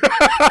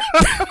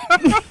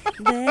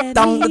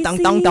 Dong, dong,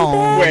 dong,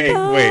 dong. Wait,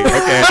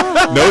 okay.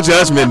 No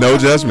judgment. I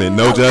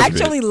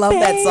actually love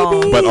that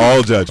song. But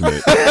all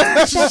judgment. Dog.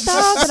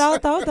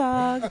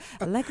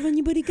 I like when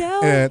your booty go.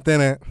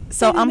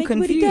 So I'm Make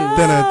booty confused. go.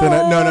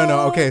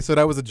 No. Okay, so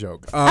that was a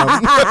joke.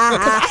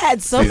 I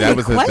had so See,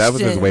 many questions. that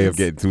was his way of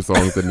getting two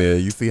songs in there.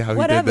 You see how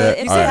Whatever. he did that?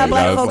 You You see how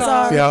black folks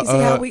are. See how,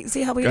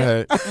 See how we go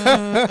ahead.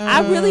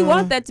 I really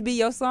want that to be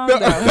your song, though.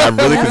 I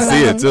really can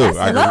see it too.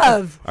 That's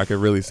love. I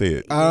can really see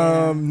it.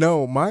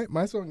 No,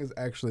 my song is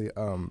actually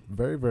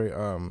very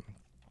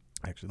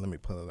actually let me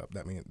pull it up.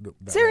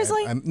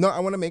 Seriously? I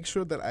want to make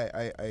sure that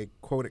I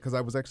quote it because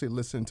I was actually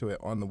listening to it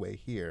on the way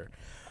here.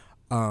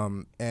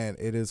 And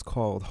it is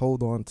called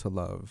Hold On to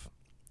Love,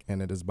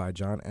 and it is by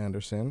John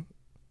Anderson,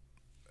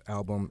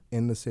 album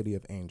In the City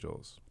of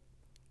Angels.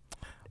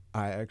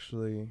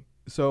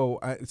 So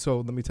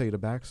let me tell you the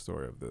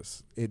backstory of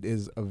this. It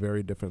is a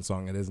very different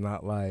song. It is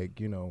not like,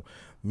 Musiq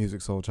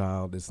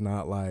Soulchild. It's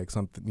not like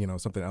something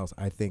else.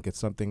 I think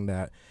it's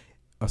a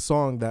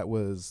song that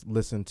was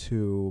listened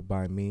to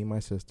by me, my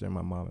sister,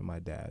 my mom, and my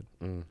dad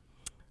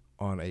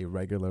on a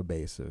regular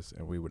basis,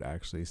 and we would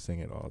actually sing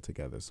it all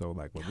together. So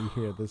like when we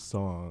hear this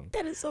song,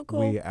 That is so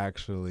cool. we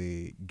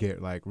actually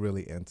get like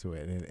really into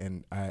it.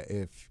 And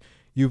if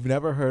you've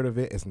never heard of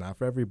it, it's not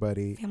for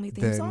everybody. Family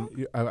theme then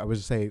song? I would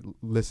just say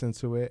listen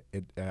to it.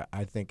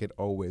 I think it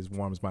always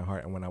warms my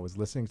heart. And when I was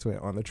listening to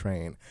it on the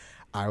train,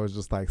 I was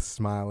just like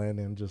smiling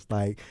and just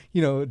like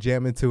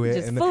jamming to it.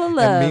 Just and, full of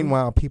love. And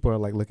meanwhile, people are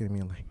like looking at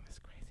me like, this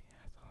crazy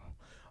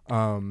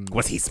asshole.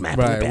 What's he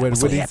smacking Right?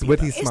 about? What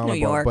he's It's smiling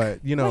New about? York. But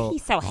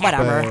he's so happy.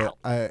 Whatever.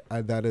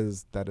 but that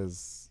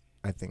is.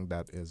 I think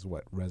that is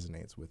what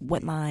resonates with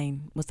What me.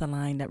 line? What's the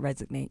line that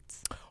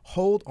resonates?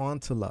 Hold on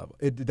to love.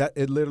 It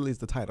literally is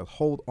the title.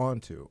 Hold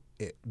on to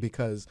it,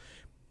 because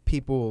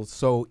people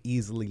so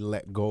easily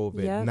let go of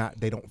it. Yep.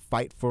 They don't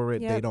fight for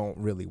it. Yep. They don't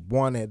really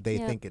want it. They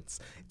Yep. think it's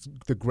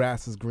the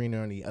grass is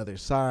greener on the other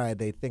side.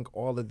 They think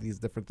all of these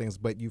different things,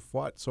 but you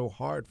fought so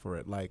hard for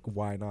it. Like,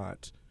 why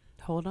not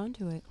Hold on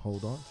to it.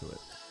 hold on to it?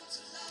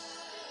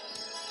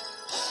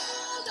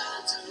 Hold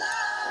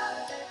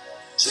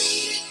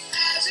treat it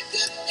as a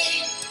good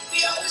thing.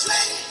 Be always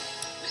ready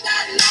with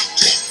that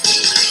electric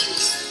feeling.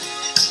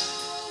 You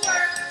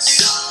worked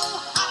so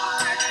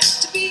hard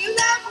to be in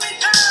love with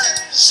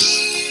her.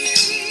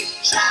 She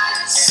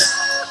tried so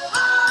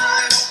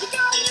hard. You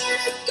gotta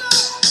let it go.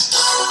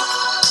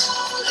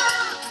 Hold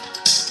on,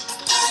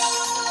 hold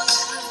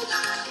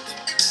on,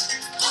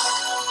 hold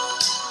on,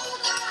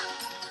 hold on.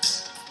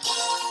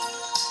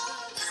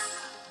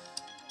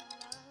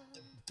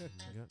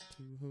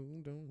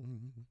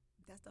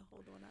 That's the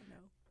whole one I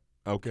know.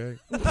 Okay.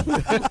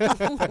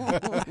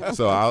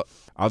 So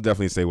I'll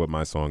definitely say what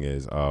my song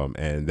is,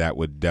 and that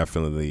would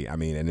definitely, I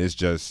mean, and it's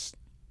just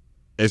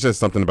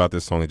something about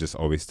this song that just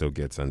always still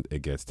gets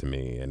to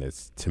me, and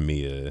it's to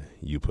me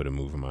you put a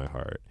move in my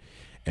heart.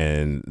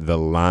 And the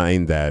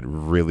line that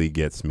really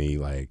gets me,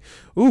 like,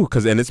 ooh,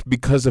 and it's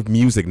because of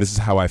music. This is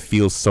how I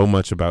feel so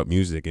much about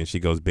music. And she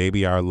goes,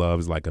 baby, our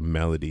love's like a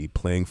melody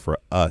playing for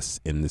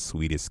us in the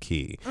sweetest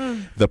key.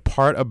 The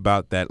part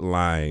about that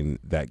line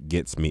that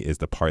gets me is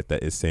the part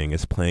that is saying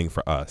it's playing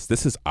for us.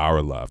 This is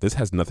our love. This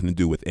has nothing to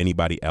do with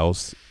anybody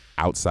else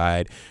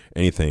outside,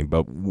 anything.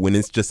 But when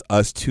it's just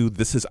us two,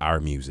 this is our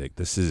music.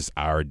 This is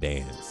our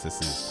dance. This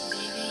is...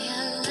 Baby,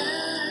 our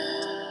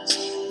love's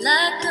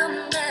like a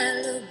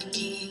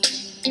melody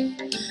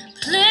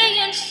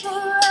playing for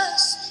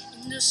us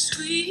in the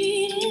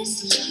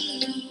sweetest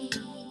key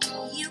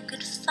you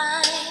could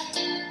find.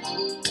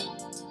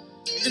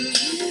 The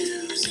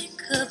music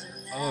of love.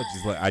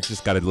 Oh, I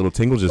just got a little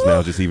tingle just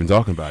now, just even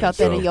talking about Felt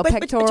it. that in your But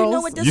pectorals. you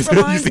know what this you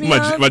reminds see me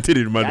my of?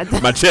 titty,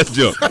 my chest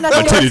jump, my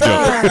titty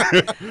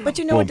jump. But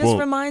you know what Boom, this boom.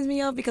 reminds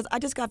me of? Because I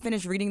just got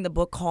finished reading the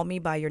book Call Me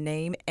By Your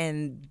Name,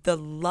 and the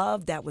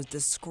love that was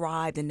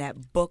described in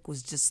that book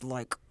was just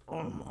like,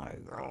 oh my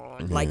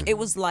God. Like, it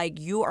was like,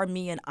 you are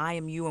me and I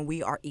am you and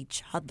we are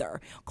each other.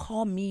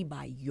 Call me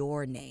by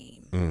your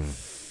name.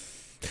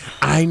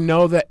 I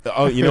know that.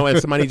 Oh, you know, and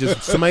somebody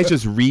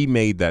just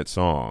remade that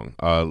song.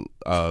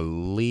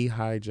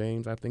 Lehigh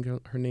James, I think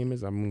her name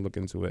is. I'm gonna look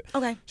into it.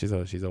 Okay. She's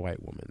a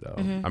white woman though.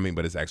 I mean,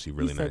 but it's actually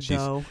really nice.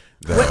 though.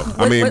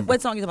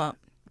 What song is it about?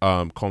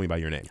 Call Me By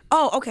Your Name.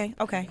 Oh, okay.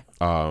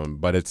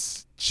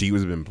 But she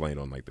was been playing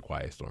on like The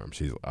Quiet Storm.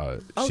 She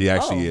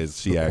actually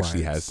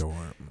has.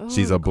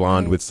 She's a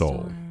blonde with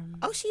soul.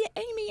 Oh, she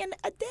Amy and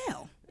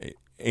Adele.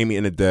 Amy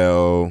and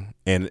Adele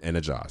and a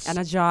Joss. And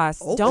a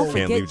Joss. Oh. Don't Can't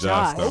forget leave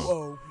Joss, Joss.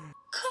 though.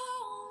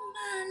 Call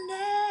my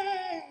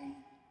name.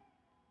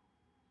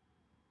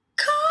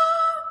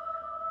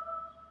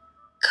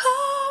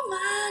 Call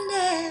my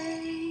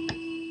name.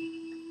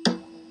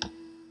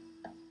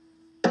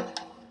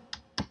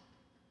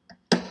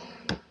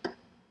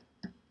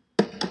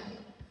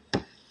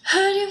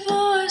 Heard your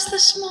voice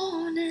this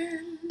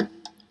morning,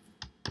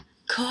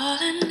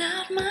 calling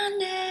out my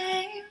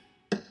name.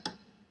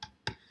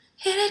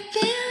 It had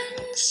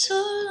been so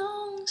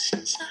long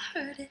since I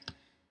heard it,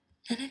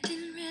 and it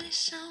didn't really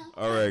sound.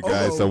 All right,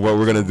 guys. So what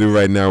we're gonna do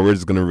right now, we're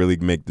just gonna really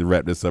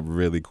wrap this up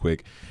really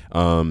quick.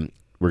 We're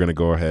gonna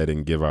go ahead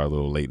and give our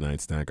little late night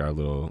snack, our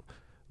little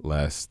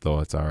last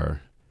thoughts,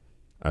 our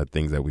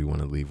things that we want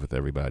to leave with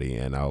everybody,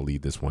 and I'll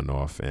lead this one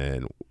off.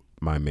 And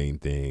my main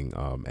thing,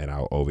 and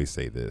I'll always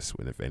say this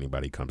if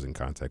anybody comes in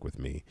contact with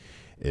me,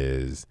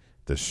 is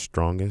the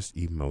strongest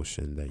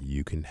emotion that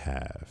you can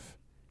have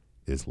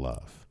is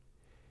love.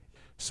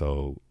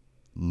 So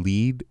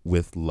lead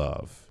with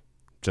love.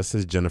 Just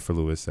as Jennifer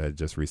Lewis said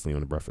just recently on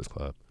The Breakfast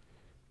Club,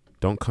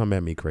 don't come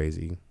at me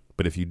crazy,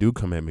 but if you do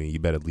come at me, you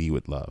better lead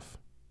with love.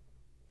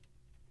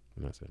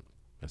 And that's it.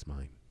 That's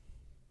mine.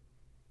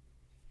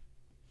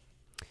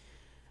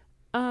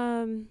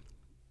 I'm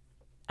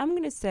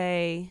going to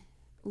say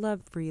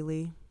love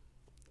freely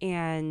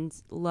and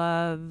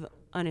love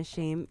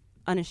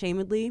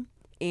unashamedly,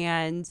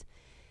 and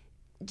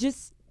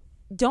just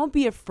don't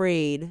be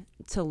afraid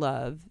to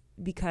love,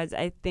 because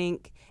I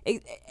think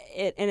and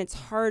it's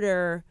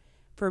harder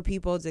for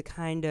people to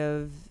kind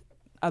of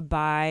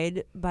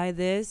abide by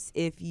this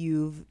if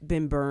you've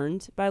been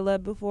burned by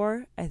love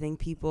before. I think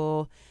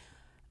people,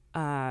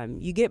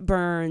 you get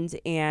burned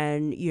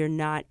and you're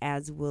not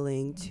as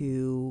willing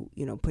to,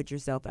 put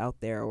yourself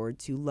out there or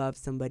to love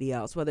somebody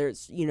else, whether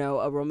it's,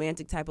 a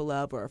romantic type of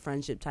love or a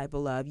friendship type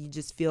of love. You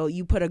just feel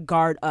you put a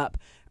guard up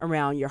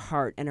around your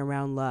heart and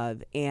around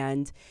love.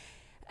 And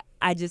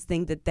I just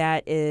think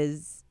that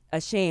is a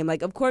shame.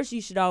 Like, of course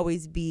you should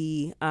always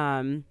be,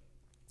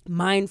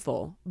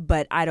 mindful,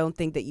 but I don't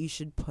think that you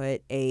should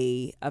put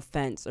a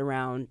fence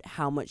around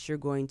how much you're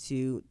going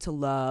to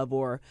love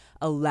or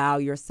allow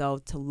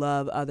yourself to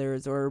love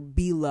others or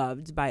be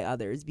loved by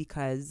others,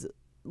 because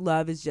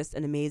love is just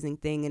an amazing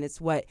thing, and it's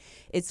what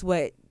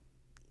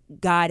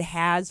God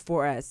has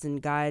for us,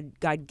 and God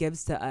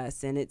gives to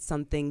us, and it's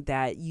something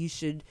that you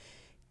should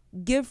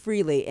give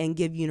freely and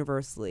give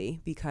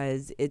universally,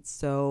 because it's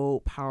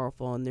so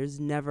powerful, and there's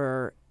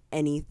never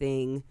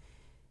anything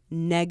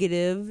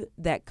negative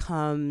that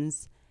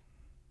comes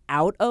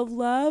out of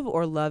love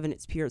or love in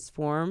its purest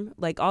form.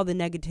 Like, all the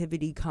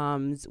negativity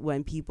comes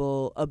when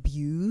people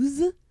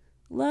abuse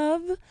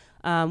love,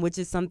 which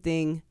is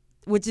something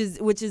which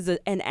is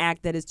an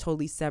act that is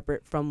totally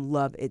separate from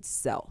love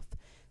itself.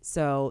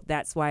 So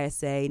that's why I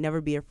say never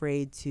be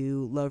afraid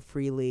to love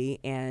freely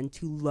and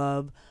to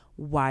love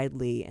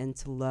widely and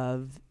to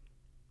love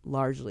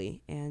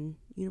largely and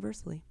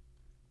universally.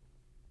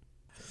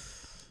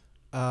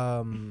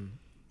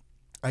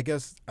 I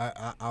guess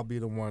I'll be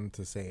the one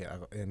to say it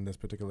in this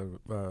particular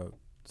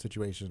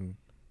situation,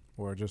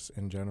 or just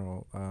in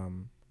general.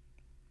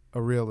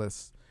 A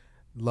realist.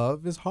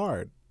 Love is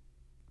hard.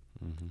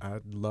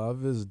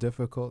 Love is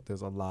difficult.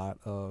 There's a lot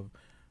of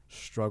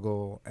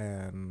struggle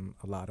and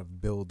a lot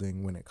of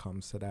building when it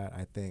comes to that.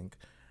 I think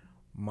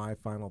my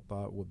final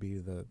thought would be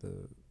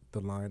the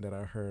line that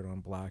I heard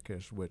on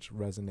Blackish, which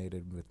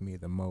resonated with me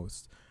the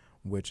most,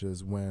 which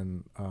is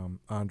when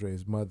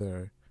Andre's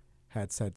mother had said